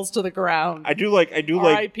Yeah. it falls to the ground. I do like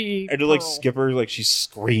R.I.P. Pearl. Pearl. Skipper, like she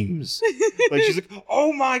screams. Like she's like,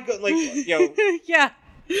 oh my God, like Yeah.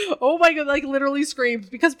 Oh my God, like literally screams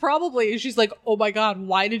because probably she's like, oh my God,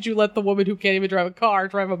 why did you let the woman who can't even drive a car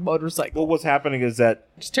drive a motorcycle? well, what's happening is that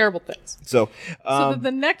Just terrible things. so So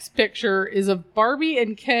the next picture is of Barbie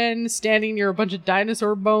and Ken standing near a bunch of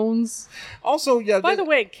dinosaur bones. also By the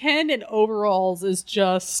way, Ken in overalls is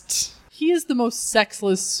just... He is the most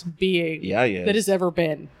sexless being Yeah, he is. that has ever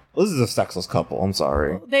been. this is a sexless couple. I'm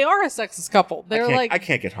sorry. They are a sexless couple. They're I like...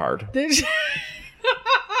 can't get hard.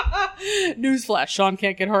 Newsflash: Sean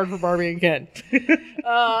can't get hard for Barbie and Ken.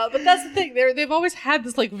 But that's the thing; they've always had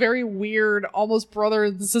this like very weird, almost brother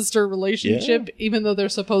and sister relationship, even though they're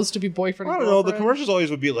supposed to be boyfriend. I and don't know. The girlfriend. commercials always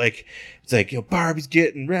would be like, it's like, Barbie's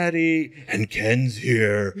getting ready, and Ken's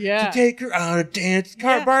here to take her on a dance.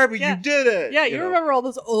 Barbie, you did it. Yeah, you remember all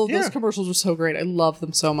those? Oh, Yeah. those commercials were so great. I love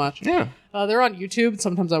them so much. Yeah. They're on YouTube.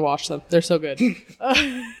 Sometimes I watch them. They're so good.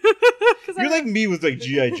 You're like me with like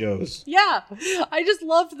G.I. Joes. Yeah, I just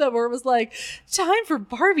loved them where it was like, time for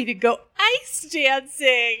Barbie to go ice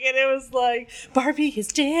dancing. And it was like, Barbie is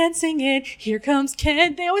dancing and here comes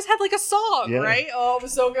Ken. They always had like a song, right? Oh, it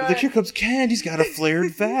was so good. Like, here comes Ken. He's got a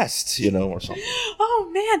flared vest, or something. Oh,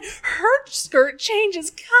 man, her skirt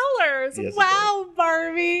changes colors. Yes, it wow,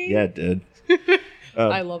 Barbie. Yeah, it did.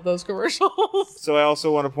 I love those commercials. So I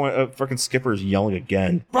also want to point out, fucking Skipper's yelling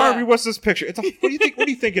again. Barbie, what's this picture? What do you think? What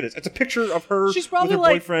do you think it is? It's a picture of her She's with probably her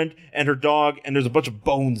like- boyfriend and her dog, and there's a bunch of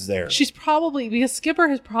bones there. She's probably, because Skipper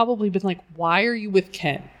has probably been like, why are you with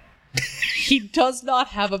Ken? He does not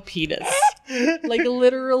have a penis. Like,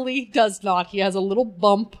 literally does not. He has a little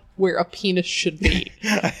bump where a penis should be.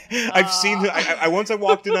 I've seen him. I once I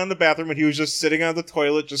walked in on the bathroom and he was just sitting on the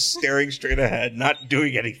toilet, just staring straight ahead, not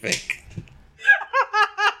doing anything.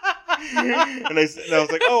 And I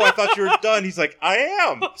was like, oh, I thought you were done. He's like, I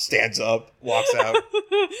am. Stands up, walks out.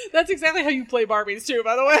 That's exactly how you play Barbies too,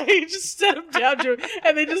 by the way. You just set them down to it,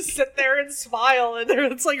 and they just sit there and smile, and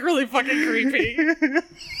it's like really fucking creepy.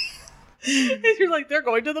 And you're like, they're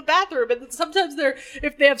going to the bathroom, and then sometimes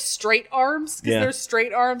if they have straight arms, because they're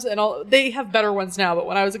straight arms, and they have better ones now, but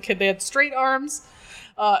when I was a kid, they had straight arms.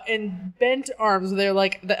 And bent arms, they're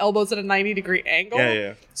like the elbows at a 90-degree angle.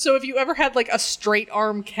 Yeah. So if you ever had like a straight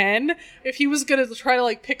arm Ken, if he was gonna try to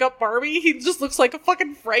like pick up Barbie, he just looks like a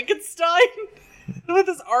fucking Frankenstein with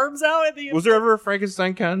his arms out. And Was there ever a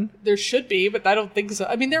Frankenstein Ken? There should be, but I don't think so.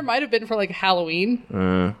 I mean, there might have been for like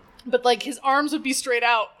Halloween, but like his arms would be straight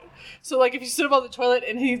out. So, like, if you sit him on the toilet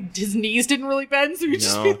and his knees didn't really bend, so you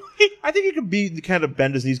just be like... I think you could kind of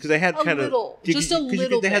bend his knees, because they had kind of... little. Just a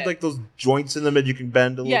little They had, like, those joints in them that you can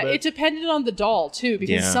bend a little bit. Yeah, it depended on the doll, too,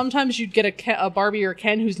 because sometimes you'd get a Barbie or a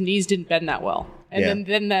Ken whose knees didn't bend that well. And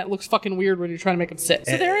then that looks fucking weird when you're trying to make them sit.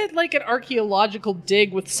 So they're at, like, an archaeological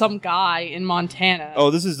dig with some guy in Montana.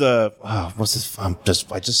 Oh, this is what's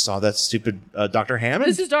this? I just saw that stupid Dr. Hammond.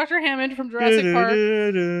 This is Dr. Hammond from Jurassic Park.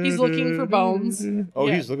 He's looking for bones. Oh,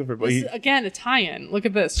 he's looking for bones. Again, a tie-in. Look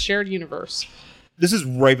at this. Shared universe. This is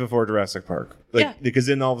right before Jurassic Park. Because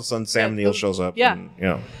then all of a sudden Sam Neill shows up. Yeah.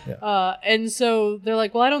 And, and so they're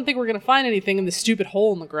like, well, I don't think we're going to find anything in this stupid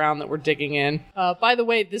hole in the ground that we're digging in. By the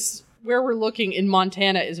way, where we're looking in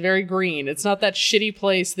Montana is very green. It's not that shitty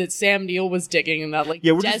place that Sam Neill was digging in that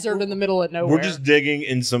desert in the middle of nowhere. We're just digging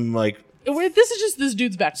in some this is just this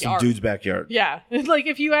dude's backyard. Some dude's backyard. Yeah. It's like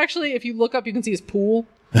if you look up, you can see his pool.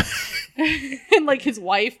 And like his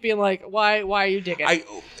wife being like, why are you digging?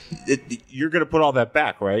 You're gonna put all that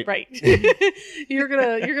back, right? Right. You're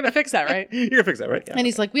gonna fix that, right? You're gonna fix that, right? Yeah. And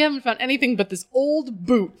he's like, we haven't found anything but this old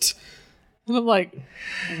boot. And I'm like,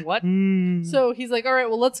 what? So he's like, all right,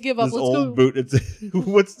 well, let's give up. This Let's old go. boot.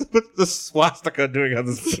 What's the swastika doing on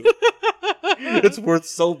this boot? It's worth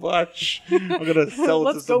so much. I'm gonna sell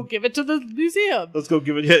it. Let's go give it to the museum. Let's go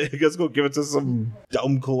give it to some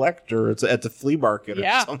dumb collector. It's at the flea market.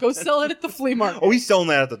 Yeah, or something. go sell it at the flea market. Oh, he's selling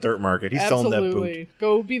that at the dirt market. He's selling that boot.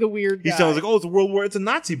 Go be the weird guy. He's selling like, oh, it's a World War. It's a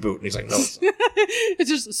Nazi boot. And he's like, no. It's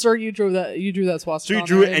just, sir, you drew that swastika. So you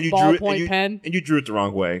drew it, and you drew it, pen. and you drew it the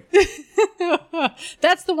wrong way.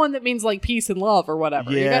 That's the one that means like peace and love or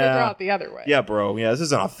whatever. You gotta draw it the other way. Yeah, bro. Yeah, this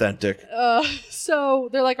isn't authentic. So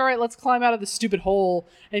they're like, all right, let's climb out of this stupid hole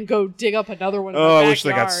and go dig up another one in Oh, the I wish they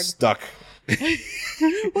got backyard. stuck. Well,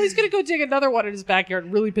 he's gonna go dig another one in his backyard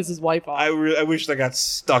and really piss his wife off. I wish they got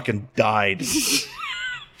stuck and died.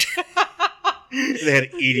 They had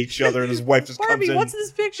to eat each other, and his wife just Barbie, comes in. what's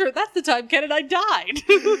this picture? That's the time Ken and I died.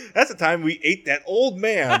 That's the time we ate that old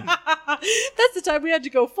man. That's the time we had to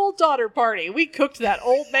go full daughter party. We cooked that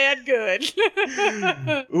old man good.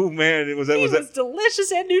 Ooh, man, was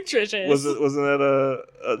delicious and nutritious. Wasn't that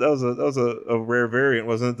that was a rare variant,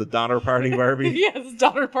 wasn't it? The Donner Party Barbie. Yes,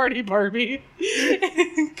 Donner Party Barbie.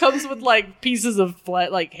 Comes with like pieces of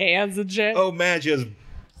like hands and shit. Oh man, she has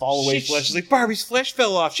fall away flesh. She's like, Barbie's flesh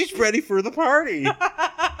fell off. She's ready for the party.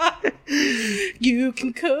 You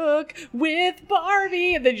can cook with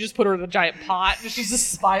Barbie, and then you just put her in a giant pot, and she's just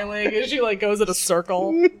smiling, and she like goes in a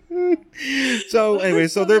circle. So anyway,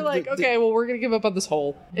 so they're like, okay, well, we're gonna give up on this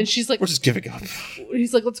hole, and she's like, we're just giving up.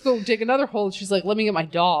 He's like, let's go dig another hole, and she's like, let me get my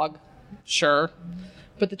dog. Sure,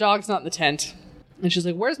 but the dog's not in the tent, and she's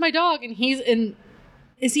like, where's my dog? And he's in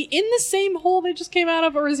Is he in the same hole they just came out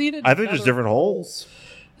of, or is he in I think there's different holes.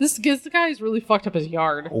 This guy's really fucked up his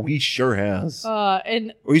yard. Oh, he sure has.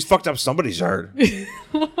 And Or he's fucked up somebody's yard.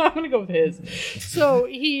 I'm gonna go with his. So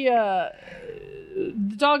he,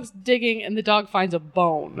 the dog's digging, and the dog finds a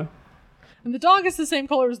bone. And the dog is the same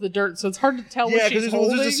color as the dirt, so it's hard to tell what she's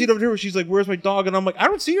holding. There's a scene over here where she's like, "Where's my dog?" And I'm like, "I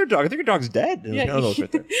don't see your dog. I think your dog's dead." And Yeah, I don't know what's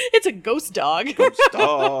right there. it's a ghost dog. Ghost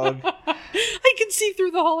dog. I can see through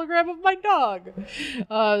the hologram of my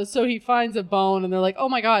dog. So he finds a bone, and they're like, "Oh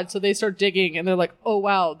my god!" So they start digging, and they're like, "Oh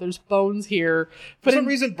wow, there's bones here." For some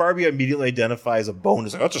reason, Barbie immediately identifies a bone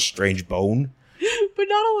as like, "That's a strange bone." But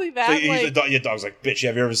not only that, So your dog's like, "Bitch,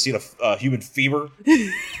 have you ever seen a human femur?"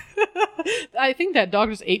 I think that dog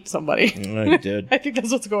just ate somebody. No, you did. I think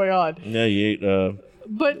that's what's going on. Yeah, you ate.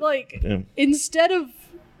 But like, Yeah. instead of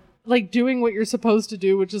like doing what you're supposed to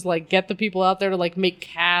do, which is like get the people out there to like make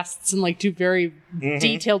casts and like do very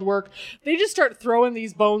detailed work, they just start throwing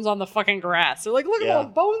these bones on the fucking grass. They're like, look at all the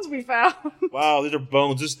bones we found. Wow, these are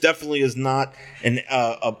bones. This definitely is not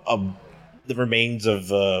the remains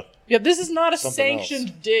of Yeah, this is not a Something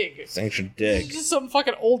sanctioned dig. sanctioned This dig. is just some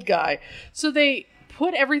fucking old guy. So they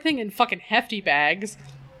put everything in fucking hefty bags,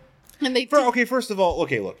 and they Okay, first of all,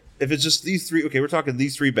 okay, look. If it's just these three, okay, we're talking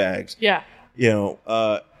these 3 bags. yeah. You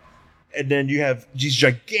know, and then you have these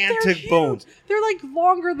gigantic Huge. bones. They're like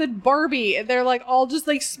longer than Barbie, and they're like all just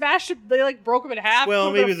like smashed. They like broke them in half.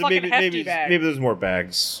 Well, put them in maybe a fucking hefty bag. maybe there's more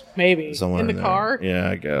bags Maybe somewhere in the there. car. Yeah,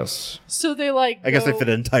 I guess. So they like. I guess they go- fit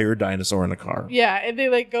an entire dinosaur in a car. Yeah, and they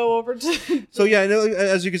like go over to. So yeah, I know.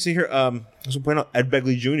 As you can see here, I was point out Ed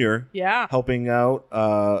Begley Jr. Yeah, helping out,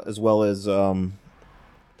 as well as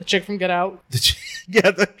the chick from Get Out,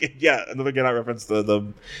 another Get Out reference. The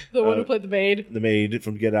one who played the maid. the maid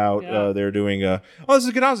from Get Out. Yeah. They're doing. This is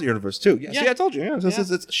Get Out's universe too. Yeah, Yeah. see, I told you. Yeah,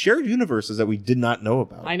 it's shared universes that we did not know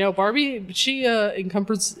about. I know Barbie. She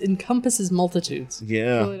encompasses multitudes.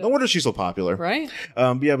 Yeah, Really no wonder she's so popular. Right?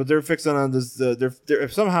 But they're fixing on this. They're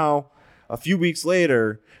somehow a few weeks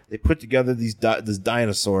later they put together this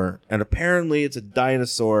dinosaur, and apparently it's a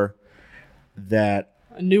dinosaur that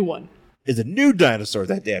A new one. is a new dinosaur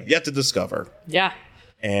that they have yet to discover. Yeah.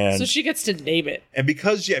 And So she gets to name it. and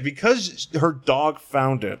because her dog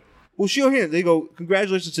found it. Well, they go,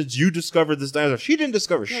 congratulations, since you discovered this dinosaur. She didn't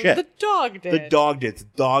discover shit. The dog did. The dog did. The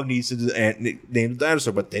dog needs to name the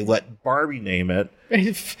dinosaur, but they let Barbie name it.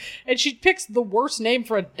 And she picks the worst name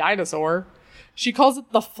for a dinosaur. She calls it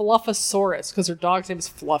the Fluffosaurus because her dog's name is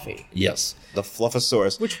Fluffy. Yes, the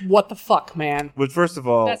Fluffosaurus. Which, what the fuck, man? But first of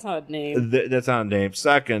all, That's not a name. that's not a name.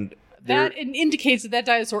 Second, That indicates that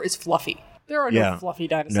dinosaur is fluffy. There are no fluffy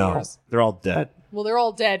dinosaurs. no, they're all dead. Well, they're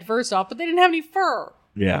all dead, first off, but they didn't have any fur.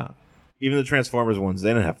 Yeah, even the Transformers ones, they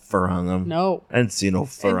didn't have fur on them. No. I didn't see no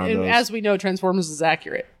fur on And those. as we know, Transformers is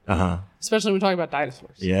accurate, especially when we talk about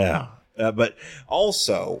dinosaurs. Yeah, but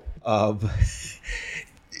also,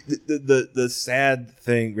 the sad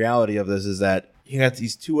reality of this is that you got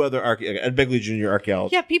these 2 other Ed Begley Jr.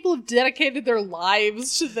 archaeologists. Yeah, people have dedicated their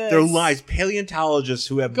lives to this. Their lives, paleontologists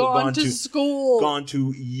who have Gone to school. gone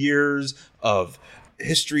to years of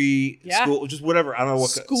history, school, just whatever. I don't know what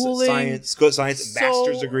Schooling. science,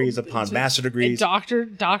 master's degrees upon master degrees,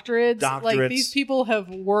 doctorates. Like, these people have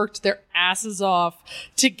worked their asses off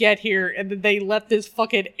to get here, and then they let this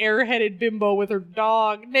fucking airheaded bimbo with her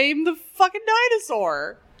dog name the fucking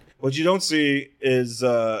dinosaur. What you don't see is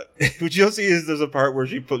there's a part where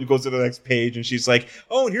she goes to the next page and she's like,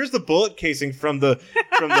 "Oh, and here's the bullet casing from the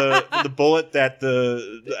bullet that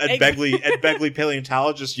the Ed Begley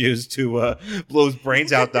paleontologist used to blow his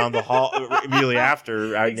brains out down the hall immediately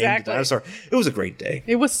after I named the dinosaur." It was a great day.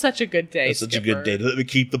 It was such a good day. It was such a good day. Let me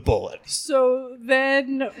keep the bullet. So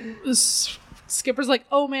then Skipper's like,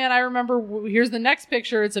 "Oh man, I remember. Here's the next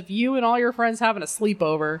picture. It's of you and all your friends having a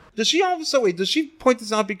sleepover." Does she point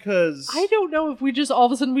this out because I don't know if we just all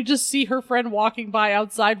of a sudden we just see her friend walking by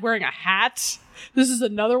outside wearing a hat. This is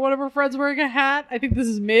another one of her friends wearing a hat. I think this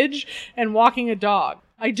is Midge, and walking a dog.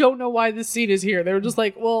 I don't know why this scene is here. They were just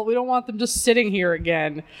like, well, we don't want them just sitting here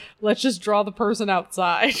again. Let's just draw the person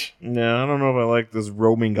outside. No, I don't know if I like this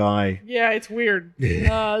roaming guy. Yeah, it's weird.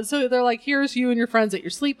 So they're like, here's you and your friends at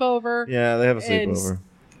your sleepover. Yeah, they have a And sleepover.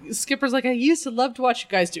 Skipper's like, I used to love to watch you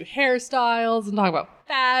guys do hairstyles and talk about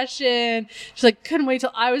fashion. She's like, couldn't wait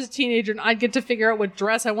till I was a teenager and I'd get to figure out what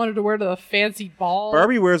dress I wanted to wear to the fancy ball.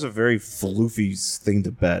 Barbie wears a very floofy thing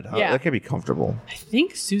to bed. Yeah. That can be comfortable. I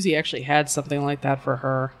think Susie actually had something like that for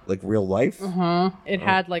her. Like real life? It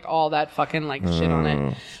had like all that fucking like shit on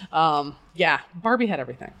it. Yeah, Barbie had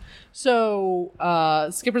everything. So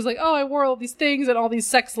Skipper's like, oh, I wore all these things and all these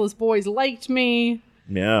sexless boys liked me.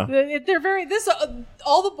 Yeah. They're very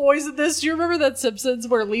all the boys in this. Do you remember that Simpsons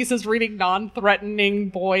where Lisa's reading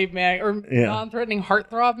non-threatening non-threatening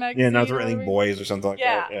heartthrob magazine? Yeah, non-threatening boys or something like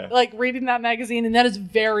that. Yeah, like reading that magazine, and that is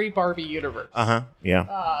very Barbie universe.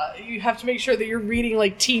 Yeah. You have to make sure that you're reading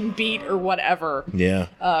like Teen Beat or whatever. Yeah.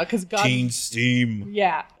 Because Teen Steam.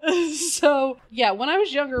 Yeah. So yeah, when I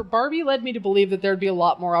was younger, Barbie led me to believe that there'd be a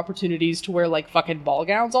lot more opportunities to wear like fucking ball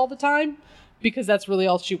gowns all the time, because that's really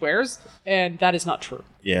all she wears, and that is not true.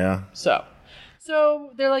 Yeah. So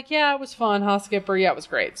they're like, yeah, it was fun, huh, Skipper? Yeah, it was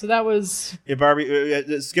great. So that was... Yeah,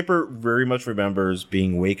 Barbie... Skipper very much remembers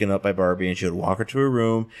being waken up by Barbie, and she would walk her to her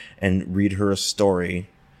room and read her a story.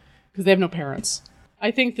 Because they have no parents. I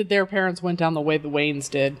think that their parents went down the way the Waynes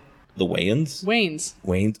did. The Wayans?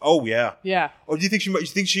 Waynes. Oh, yeah. Yeah. Oh, do you think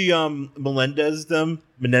she Melendez them?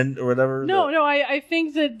 Or whatever? No, I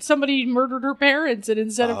think that somebody murdered her parents, and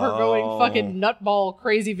instead of her going fucking nutball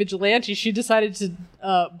crazy vigilante, she decided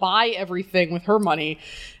to buy everything with her money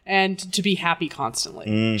and to be happy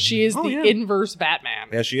constantly. She is the inverse Batman.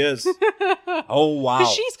 Yeah, she is. Oh, wow.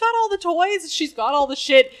 Because she's got all the toys, she's got all the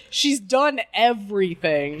shit, she's done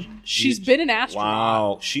everything. She's been an astronaut.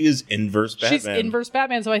 Wow, she is inverse Batman. She's inverse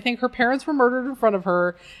Batman, so I think her parents were murdered in front of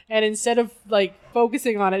her, and instead of like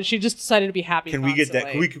focusing on it, she just decided to be happy. Can we get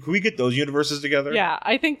that? Can we get those universes together? Yeah,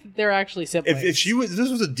 I think that they're actually siblings. If this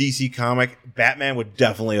was a DC comic, Batman would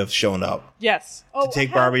definitely have shown up. Yes. To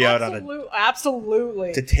take Barbie out on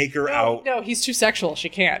absolutely. To take her out. No, he's too sexual. She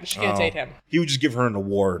can't date him. He would just give her an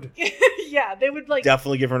award. Yeah, they would like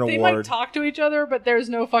definitely give her an award. They might talk to each other, but there's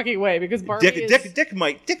no fucking way because Barbie Dick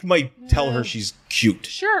might tell her she's cute.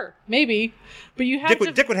 Sure, maybe. But you have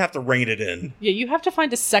Dick would have to rein it in. Yeah, you have to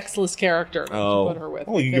find a sexless character to put her with.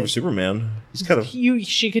 Oh, you can give her Superman. He's kind of...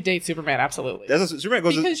 She could date Superman, absolutely. Superman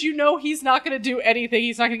goes... Because he's not going to do anything.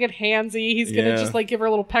 He's not going to get handsy. He's going to just like give her a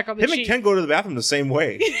little peck on the cheek. Him and Ken go to the bathroom the same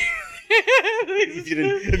way. if you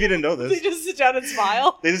didn't know this. They just sit down and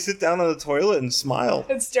smile. They just sit down on the toilet and smile.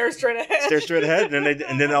 And stare straight ahead.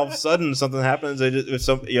 And then all of a sudden something happens. They just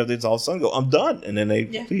all of a sudden go, I'm done. And then they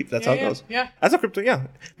leave. That's how it goes. Yeah. That's how Krypton,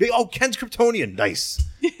 Ken's Kryptonian. Nice.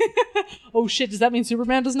 Oh shit, does that mean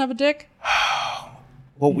Superman doesn't have a dick?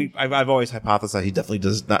 Well, I've always hypothesized he definitely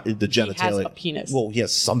does not. The genitalia. He has a penis. Well, he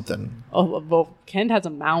has something. Oh, well, Ken has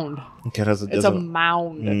a mound. It's a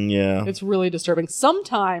mound. Yeah. It's really disturbing.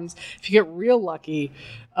 Sometimes, if you get real lucky,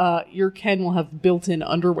 your Ken will have built-in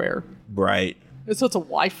underwear. Right. So it's a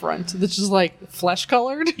Y front that's just like flesh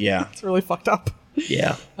colored. Yeah. It's really fucked up.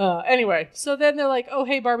 Yeah. Anyway, so then they're like, oh,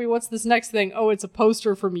 hey, Barbie, what's this next thing? Oh, it's a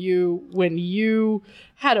poster from you when you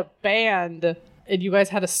had a band and you guys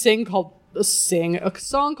had a song called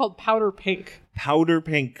Powder Pink. Powder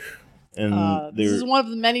Pink. And this is one of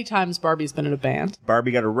the many times Barbie's been in a band.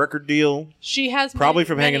 Barbie got a record deal. She has probably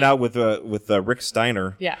from hanging out with Rick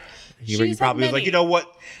Steiner. Yeah. He probably was like, you know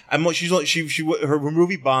what? Her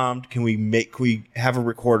movie bombed. Can we have her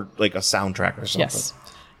record like a soundtrack or something? Yes.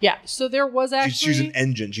 Yeah. So there was actually she's an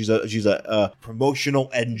engine. She's a promotional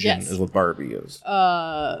engine. Yes. Is what Barbie is.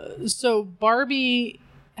 So Barbie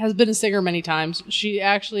has been a singer many times. She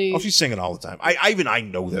actually... Oh, she's singing all the time. I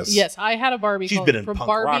know this. Yes, I had a Barbie. She's been in punk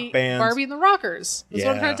rock bands. Barbie and the Rockers. That's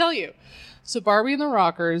what I'm trying to tell you. So Barbie and the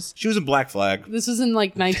Rockers. She was in Black Flag. This was in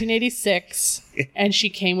like 1986, and she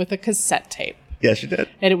came with a cassette tape. Yeah, she did.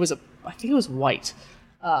 And I think it was white.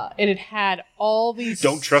 And it had all these...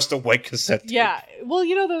 Don't trust a white cassette tape. Yeah. Well,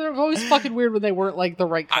 they're always fucking weird when they weren't like the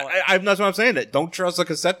right color. That's what I'm saying. Don't trust a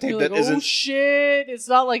cassette tape that isn't... Oh shit, it's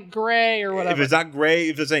not like gray or whatever. If it's not gray,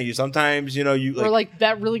 if it's saying sometimes, you or like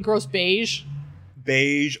that really gross beige.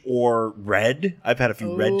 Beige or red. I've had a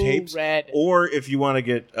few red tapes. Red. Or if you want to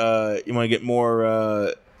get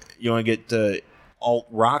more, alt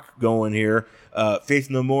rock going here,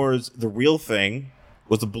 Faith No More's The Real Thing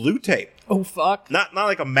was a blue tape. Oh fuck! Not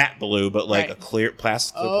like a matte blue, but like a clear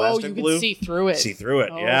plastic blue. Oh, you can see through it. See through it.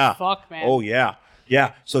 Oh, yeah. Fuck, man. Oh yeah.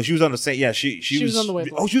 Yeah. So she was on the same. Yeah. She was on the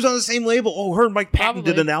label. Oh, she was on the same label. Oh, her and Mike Patton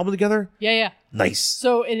did an album together. Yeah. Nice.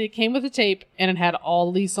 So and it came with a tape, and it had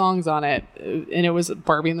all these songs on it, and it was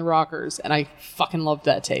Barbie and the Rockers, and I fucking loved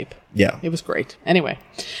that tape. Yeah. It was great. Anyway,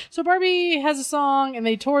 so Barbie has a song, and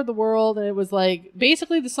they toured the world, and it was like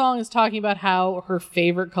basically the song is talking about how her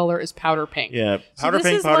favorite color is powder pink. Yeah. Powder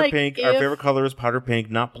pink. Our favorite color is powder pink,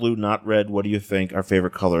 not blue, not red. What do you think? Our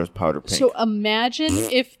favorite color is powder pink. So imagine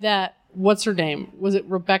if that. What's her name? Was it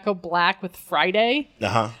Rebecca Black with Friday?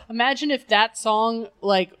 Imagine if that song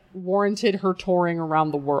like warranted her touring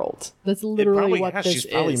around the world. That's literally what this is. She's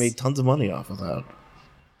probably made tons of money off of that.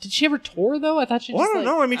 Did she ever tour though? I thought she. Well, just, I don't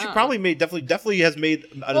know. I mean, she probably definitely has made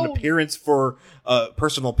an appearance for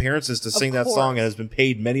personal appearances to sing that song, and has been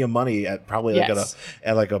paid many a money at probably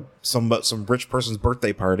like some rich person's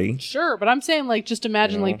birthday party. Sure, but I'm saying like just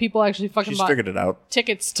imagine like people actually fucking She's figured it out.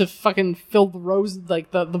 tickets to fucking fill the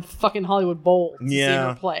the fucking Hollywood Bowl to see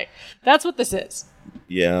her play. That's what this is.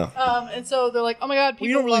 Yeah. And so they're like, oh my god, people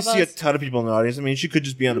you don't really love see us. a ton of people in the audience. I mean, she could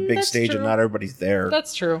just be on a big That's stage true. and not everybody's there.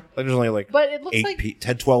 That's true. Like there's only like But it looks 8, like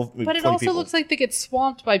 10, 12, maybe But it 20 also people. looks like they get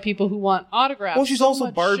swamped by people who want autographs. Well, she's So also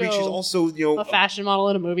much Barbie. show She's also, a fashion model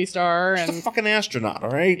and a movie star, she's a and fucking astronaut, all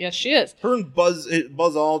right? yes, she is, Her and Buzz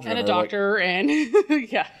Aldrin and a are doctor, and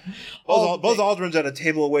yeah, Buzz Aldrin's at a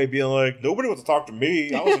table away being like, nobody wants to talk to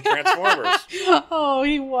me. I was in Transformers. Oh,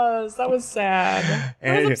 he was. That was sad.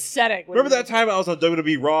 That was upsetting. Remember that time I was on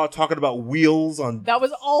WWE Raw talking about wheels on... That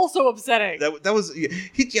was also upsetting. That was...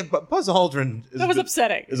 but Buzz Aldrin... That was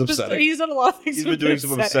upsetting. Is upsetting. He's done a lot of things. He's been doing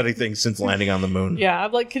some upsetting things since landing on the moon. Yeah,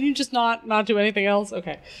 I'm like, can you just not do anything else?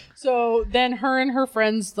 Okay. So then her and her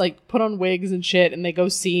friends like put on wigs and shit, and they go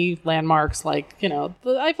see landmarks like, you know,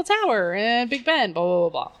 the Eiffel Tower and Big Ben, blah, blah,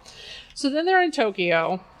 blah, blah. So then they're in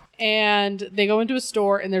Tokyo, and they go into a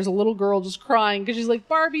store, and there's a little girl just crying because she's like,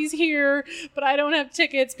 Barbie's here, but I don't have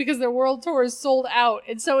tickets because their world tour is sold out.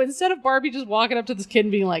 And so instead of Barbie just walking up to this kid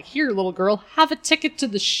and being like, here, little girl, have a ticket to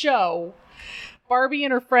the show, Barbie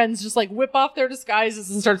and her friends just like whip off their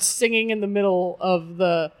disguises and start singing in the middle of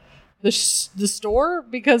the store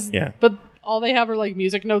but all they have are like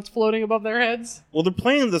music notes floating above their heads. Well, they're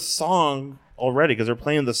playing the song already because they're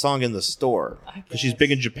playing the song in the store because she's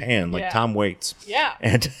big in Japan, like Tom Waits. Yeah.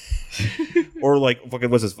 And or like fucking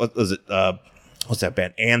what's that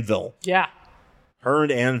band? Anvil. Yeah. Her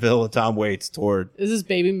and Anvil and Tom Waits toured. Is this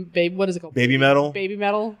baby? What is it called? Baby Metal. Baby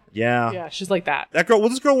Metal. Yeah. Yeah, she's like that. That girl. Well,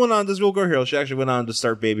 this little girl here. She actually went on to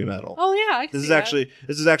start Baby Metal. Oh yeah, I can This see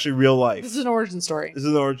is actually real life. This is an origin story. This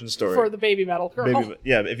is an origin story For the Baby Metal girl.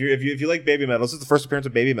 Yeah, if you like Baby Metal, this is the first appearance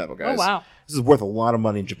of Baby Metal, guys. Oh wow. This is worth a lot of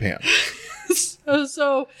money in Japan.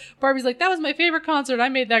 So Barbie's like, that was my favorite concert. I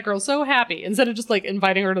made that girl so happy. Instead of just like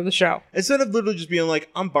inviting her to the show. Instead of literally just being like,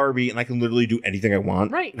 I'm Barbie and I can literally do anything I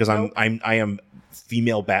want. Right. Because I am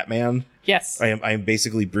female Batman. Yes. I am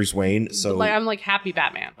basically Bruce Wayne. So like, I'm like happy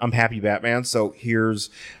Batman. I'm happy Batman. So here's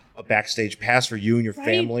a backstage pass for you and your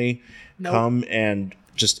family. Nope. Come and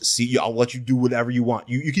just see you. I'll let you do whatever you want.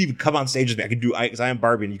 You can even come on stage with me. Because I am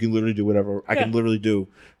Barbie and you can literally do whatever. I can literally do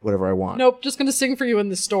whatever I want. Nope, just gonna sing for you in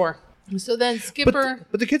the store. So then Skipper...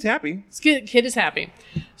 But the kid's happy. Kid is happy.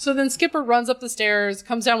 So then Skipper runs up the stairs,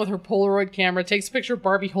 comes down with her Polaroid camera, takes a picture of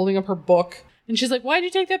Barbie holding up her book. And she's like, why'd you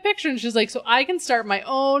take that picture? And she's like, so I can start my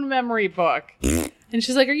own memory book. And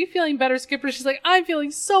she's like, are you feeling better, Skipper? She's like, I'm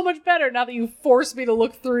feeling so much better now that you forced me to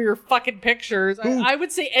look through your fucking pictures. I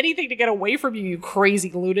would say anything to get away from you, you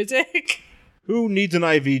crazy lunatic. Who needs an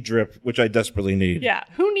IV drip, which I desperately need? Yeah,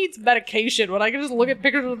 who needs medication when I can just look at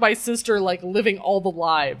pictures of my sister, like, living all the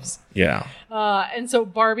lives? Yeah. And so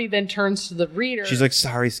Barbie then turns to the reader. She's like,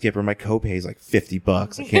 sorry, Skipper, my copay is like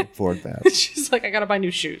 $50. I can't afford that. She's like, I gotta buy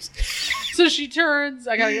new shoes. So she turns,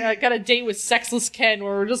 I got a date with Sexless Ken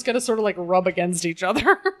where we're just gonna sort of like rub against each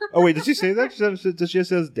other. Oh, wait, did she say that? Did she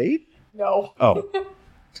say a date? No. Oh.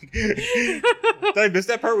 Did I miss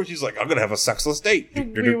that part where she's like, I'm gonna have a sexless date?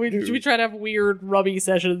 We try to have weird rubby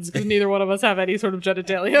sessions because neither one of us have any sort of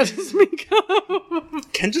genitalia to speak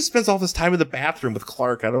of. Ken just spends all this time in the bathroom with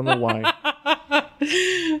Clark. I don't know why.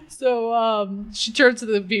 So she turns to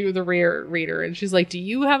the reader and she's like, do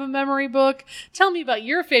you have a memory book? Tell me about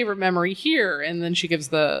your favorite memory here. And then she gives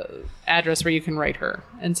the address where you can write her.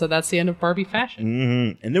 And so that's the end of Barbie Fashion.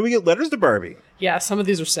 Mm-hmm. And then we get letters to Barbie. Yeah, some of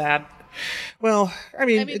these are sad. Well, I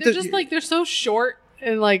mean they're just like, they're so short,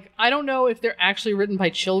 and like, I don't know if they're actually written by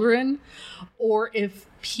children or if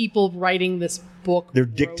people writing this book they're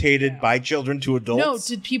dictated by children to adults. No,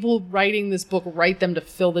 did people writing this book write them to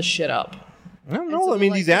fill this shit up? I don't know. I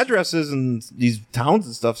mean, these addresses and these towns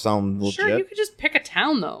and stuff sound legit. Sure, you could just pick a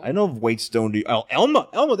town though. I know of Waitstone.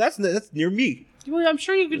 Elma, that's near me. Well, I'm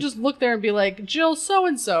sure you could just look there and be like, Jill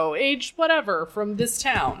so-and-so, age whatever, from this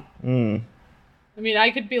town. I mean,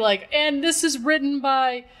 I could be like, and this is written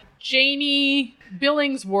by Janie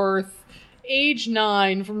Billingsworth, age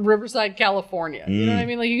 9, from Riverside, California. You know what I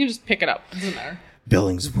mean? Like, you can just pick it up. It doesn't matter.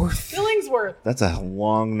 Billingsworth. That's a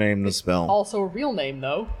long name to spell. Also a real name,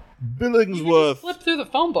 though. Billingsworth. Flip through the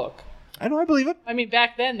phone book. I know, I believe it. I mean,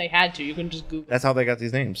 back then they had to. You can just Google. That's how they got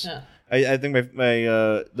these names. Yeah. I think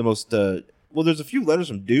the most... well, there's a few letters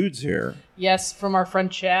from dudes here. Yes, from our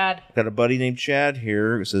friend Chad. Got a buddy named Chad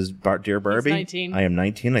here who says, Dear Barbie, He's 19. I am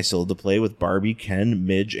 19. I still have to play with Barbie, Ken,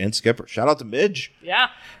 Midge, and Skipper. Shout out to Midge. Yeah.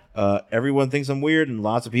 Everyone thinks I'm weird, and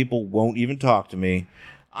lots of people won't even talk to me.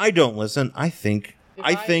 I don't listen. I think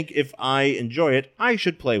if I enjoy it, I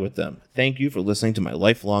should play with them. Thank you for listening to my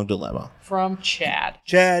lifelong dilemma. From Chad.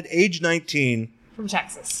 Chad, age 19. From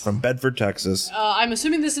Texas. From Bedford, Texas. I'm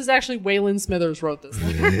assuming this is actually Waylon Smithers wrote this.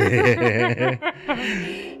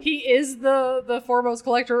 He is the foremost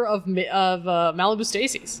collector of Malibu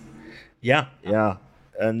Stacy's. Yeah.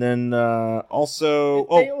 And then also...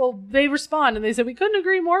 They respond and they said, we couldn't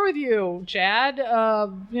agree more with you, Chad.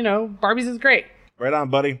 Barbie's is great. Right on,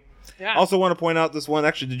 buddy. Yeah. Also want to point out this one.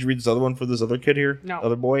 Actually, did you read this other one for this other kid here? No.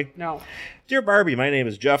 Other boy? No. Dear Barbie, my name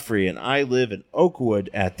is Jeffrey, and I live in Oakwood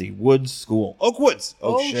at the Woods School. Oakwoods!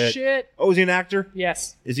 Oh, shit. Oh, is he an actor?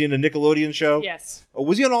 Yes. Is he in a Nickelodeon show? Yes. Oh,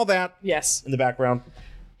 was he on all that? Yes. In the background?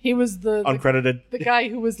 He was uncredited. The guy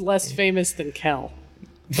who was less famous than Kel.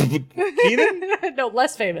 Keenan? No,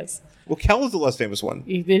 less famous. Well, Kel is the less famous one.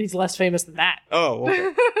 He's less famous than that. Oh,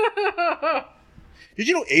 okay. Did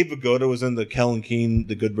you know Abe Vigoda was in the Kel and Keen,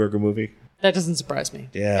 the Good Burger movie? That doesn't surprise me.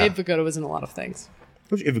 Yeah. Abe Vigoda was in a lot of things.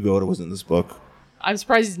 I wish Abe Vigoda was in this book. I'm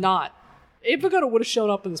surprised he's not. Abe Vigoda would have shown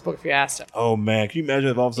up in this book if you asked him. Oh, man. Can you imagine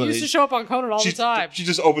if all of a He sudden... used to show up on Conan all the time. She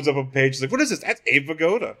just opens up a page. She's like, what is this? That's Abe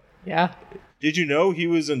Vigoda. Yeah. Did you know he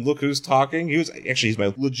was in Look Who's Talking? He's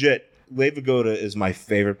my legit... Abe Vigoda is my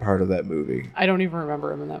favorite part of that movie. I don't even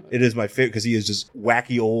remember him in that movie. It is my favorite because he is just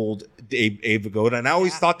wacky old Abe Vigoda. And I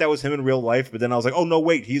always thought that was him in real life, but then I was like, oh, no,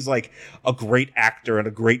 wait. He's like a great actor and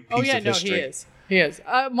a great piece of history. He is. He is.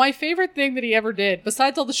 My favorite thing that he ever did,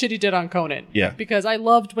 besides all the shit he did on Conan. Yeah. Because I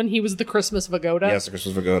loved when he was the Christmas Vigoda. Yes, the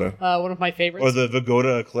Christmas Vigoda. One of my favorites. Or the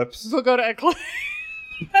Vigoda Eclipse. Vigoda Eclipse.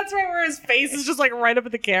 That's right where his face is just like right up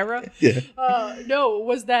at the camera. Yeah. No, it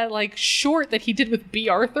was that like short that he did with B.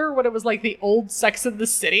 Arthur when it was like the old Sex and the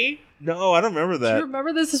City. No, I don't remember that. Do you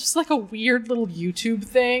remember this? This was like a weird little YouTube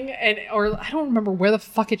thing, or I don't remember where the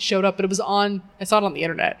fuck it showed up, but it was on. I saw it on the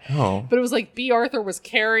internet. Oh. But it was like B. Arthur was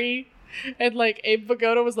Carrie, and like Abe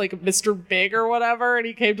Vigoda was like Mr. Big or whatever, and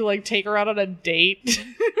he came to like take her out on a date.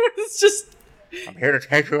 It's just. I'm here to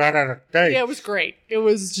take you out on a date. Yeah, it was great. It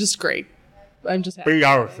was just great. I'm just happy. Be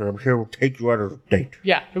Arthur, I'm here to take you out on a date.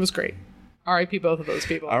 Yeah, it was great. R.I.P. both of those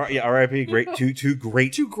people. R.I.P. Great, two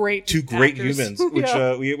great actors. humans. Which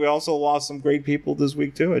we also lost some great people this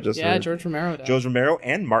week too. I just heard. George Romero died. George Romero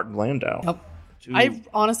and Martin Landau. Yep. I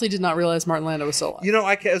honestly did not realize Martin Landau was still alive. You know,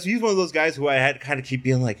 he's one of those guys who I had to kind of keep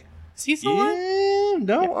being like, is he still alive?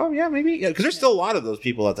 Maybe. Yeah, because there's still a lot of those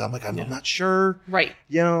people out there. I'm like, I'm not sure. Right.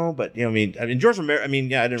 But I mean, George Romero. I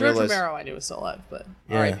didn't realize. George Romero, I knew was still alive, but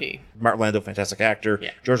R.I.P. Martin Landau, fantastic actor.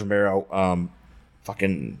 Yeah. George Romero,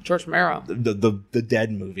 fucking George Romero. The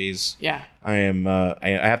Dead movies. Yeah. I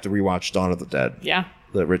have to rewatch Dawn of the Dead. Yeah.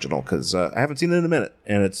 The original, because I haven't seen it in a minute,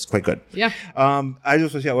 and it's quite good. Yeah. I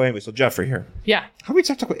just was anyway. So Jeffrey here. Yeah. How we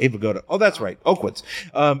start talking about Abe Vigoda? Oh, that's right, Oakwoods.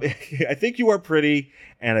 I think you are pretty,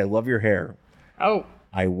 and I love your hair. Oh.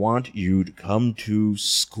 I want you to come to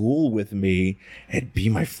school with me and be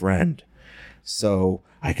my friend, so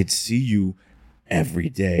I could see you every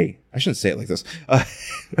day. I shouldn't say it like this.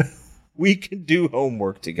 We can do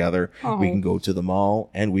homework together. Oh. We can go to the mall,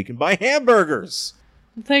 and we can buy hamburgers.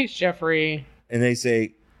 Thanks, Jeffrey. And they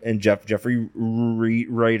say, and Jeffrey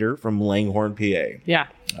Ryder from Langhorne, PA. Yeah.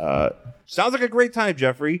 Sounds like a great time,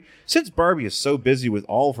 Jeffrey. Since Barbie is so busy with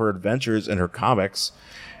all of her adventures and her comics,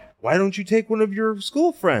 why don't you take one of your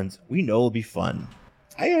school friends? We know it'll be fun.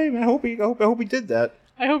 I hope he did that.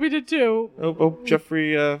 I hope he did too. I hope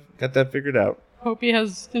Jeffrey got that figured out. Hope he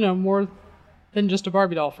has, more than just a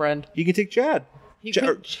Barbie doll friend. He can take Chad. Him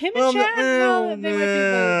and Chad? No, they might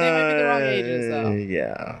be the wrong ages, though.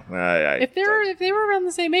 Yeah. If they were around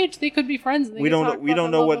the same age, they could be friends. And we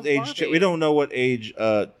don't know what age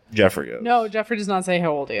Jeffrey is. No, Jeffrey does not say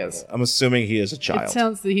how old he is. I'm assuming he is a child. It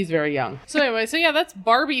sounds that he's very young. So anyway, that's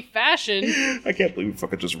Barbie fashion. I can't believe we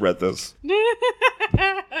fucking just read this.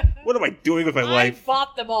 What am I doing with my life? I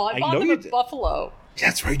bought them all. I bought them at Buffalo.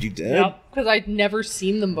 That's right, you did. Yep, because I'd never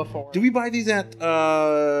seen them before. Did we buy these at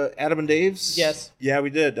Adam and Dave's? Yes. Yeah, we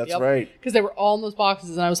did. That's right. Because they were all in those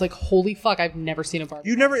boxes, and I was like, "Holy fuck! I've never seen a Barbie."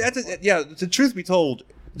 You never. The truth be told,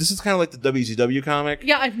 this is kind of like the WCW comic.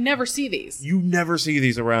 Yeah, I've never seen these. You never see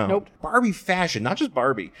these around. Nope. Barbie fashion, not just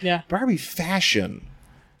Barbie. Yeah. Barbie fashion.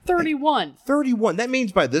 31. 31. That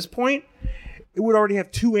means by this point, it would already have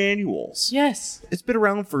 2 annuals. Yes. It's been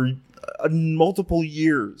around for multiple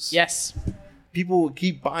years. Yes. People will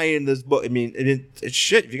keep buying this book. I mean, it's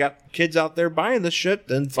shit. If you got kids out there buying this shit,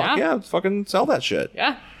 then fucking sell that shit.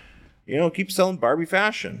 Yeah. Keep selling Barbie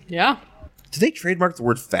fashion. Yeah. Did they trademark the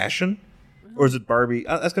word fashion? Or is it Barbie?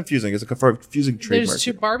 That's confusing. It's a confusing trademark. There's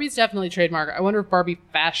 2. Barbie's definitely trademarked. I wonder if Barbie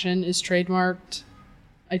fashion is trademarked.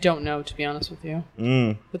 I don't know, to be honest with you.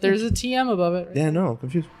 But there's a TM above it. Right? Yeah, no, I'm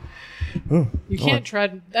confused. You can't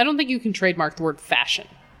I don't think you can trademark the word fashion.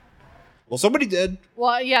 Well, somebody did.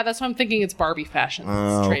 Well, yeah, that's why I'm thinking it's Barbie fashion.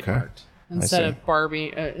 It's Okay. trademarked instead of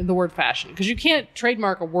Barbie, the word fashion. Because you can't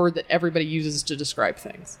trademark a word that everybody uses to describe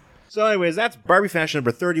things. So anyways, that's Barbie Fashion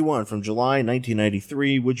number 31 from July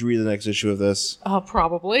 1993. Would you read the next issue of this?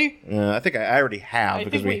 Probably. I think I already have I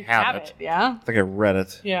because think we have it. Yeah. I think I read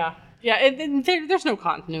it. Yeah. Yeah, and there's no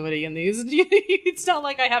continuity in these. It's not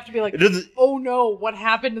like I have to be like, It doesn't- oh no, what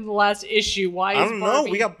happened in the last issue? Why is I don't know.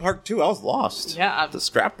 Barbie... We got part 2. I was lost. Yeah. The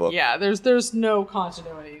scrapbook. Yeah, there's no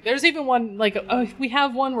continuity. There's even one, like, we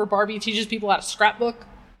have one where Barbie teaches people how to scrapbook.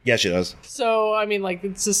 Yeah, she does. So, I mean, like,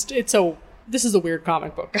 this is a weird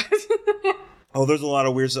comic book, guys. Oh, there's a lot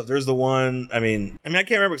of weird stuff. There's the one, I mean, I can't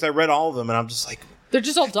remember because I read all of them and I'm just like, They're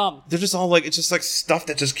just all dumb. they're just all like, it's just like stuff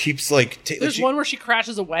that just keeps like, There's one where she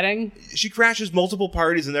crashes a wedding. she crashes multiple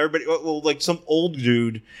parties and everybody, well, like some old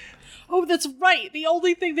dude, Oh, that's right. The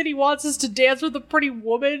only thing that he wants is to dance with a pretty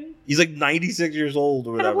woman. he's like 96 years old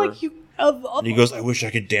or And I'm whatever. like, you... And he goes, I wish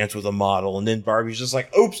I could dance with a model. And then Barbie's just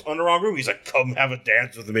like, oops, on the wrong room. He's like, come have a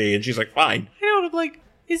dance with me. And she's like, fine. I know, and I'm like,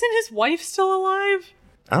 isn't his wife still alive?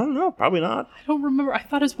 I don't know. Probably not. I don't remember. I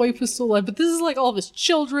thought his wife was still alive, but this is like all of his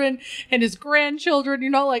children and his grandchildren. You're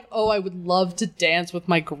not like, oh, I would love to dance with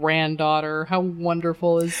my granddaughter. How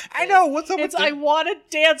wonderful is this? I know. What's up It's, with I want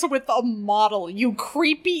to dance with a model, you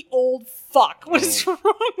creepy old fuck. What is wrong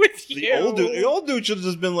with you? The old dude should have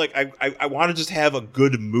just been like, I want to just have a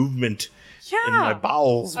good movement in my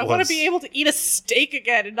bowels. I want to be able to eat a steak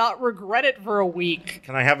again and not regret it for a week.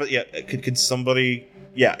 Can I have it? Yeah. Could somebody...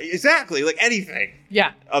 Yeah, exactly. Like anything.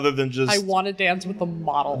 Yeah. Other than just... I want to dance with a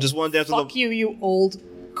model. Just want to dance with Fuck you, you old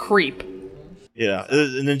creep. Yeah.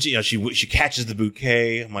 And then she catches the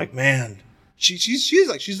bouquet. I'm like, man...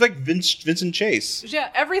 She's like Vincent Chase. Yeah,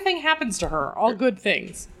 everything happens to her. All good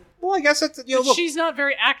things. Well, I guess that's But she's not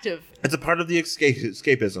very active. it's a part of the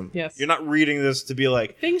escapism. Yes. You're not reading this to be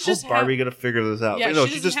like, Things how's just Barbie gonna figure this out? Yeah, No,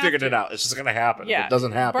 she she doesn't just have figured to. it out. It's just gonna happen. Yeah, It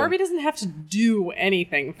doesn't happen. Barbie doesn't have to do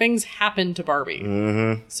anything. Things happen to Barbie.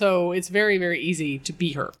 Mm-hmm. So it's very, very easy to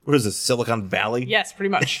be her. What is this, Silicon Valley? Yes, pretty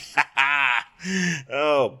much.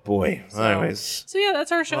 Oh boy. Anyways, So yeah,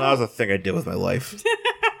 that's our show. well, that was a thing I did with my life.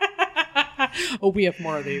 Oh, we have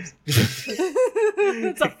more of these.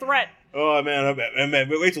 It's a threat. Oh man,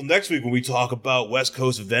 wait till next week when we talk about West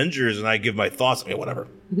Coast Avengers and I give my thoughts. I mean, whatever.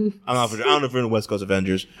 I don't know if we're in West Coast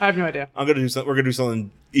Avengers. I have no idea. I'm gonna do something. We're gonna do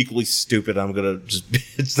something equally stupid. I'm gonna just.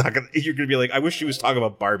 It's not gonna. You're gonna be like, I wish she was talking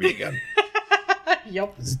about Barbie again.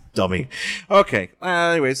 Yep. Dummy. Okay.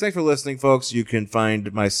 Anyways, thanks for listening, folks. You can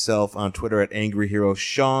find myself on Twitter at Angry Hero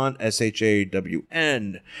Sean,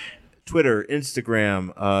 SHAWN. Twitter,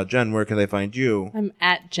 Instagram. Jen, where can they find you? I'm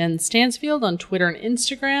at Jen Stansfield on Twitter and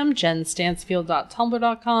Instagram,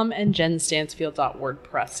 jenstansfield.tumblr.com, and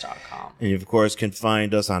jenstansfield.wordpress.com. And you, of course, can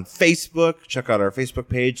find us on Facebook. Check out our Facebook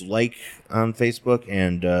page, like on Facebook,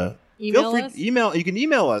 and Email us. You can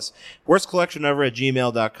email us,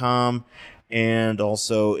 worstcollectionever@gmail.com. And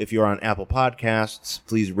also, if you're on Apple Podcasts,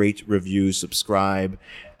 please rate, review, subscribe.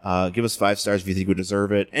 Give us 5 stars if you think we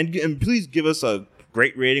deserve it. And please give us a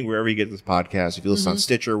great rating wherever you get this podcast. If you listen on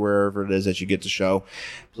Stitcher, wherever it is that you get the show,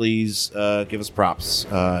 please give us props.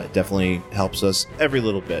 It definitely helps us. Every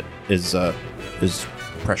little bit is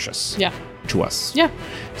precious Yeah. to us. Yeah.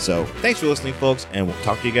 So thanks for listening, folks, and we'll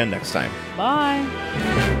talk to you again next time. Bye.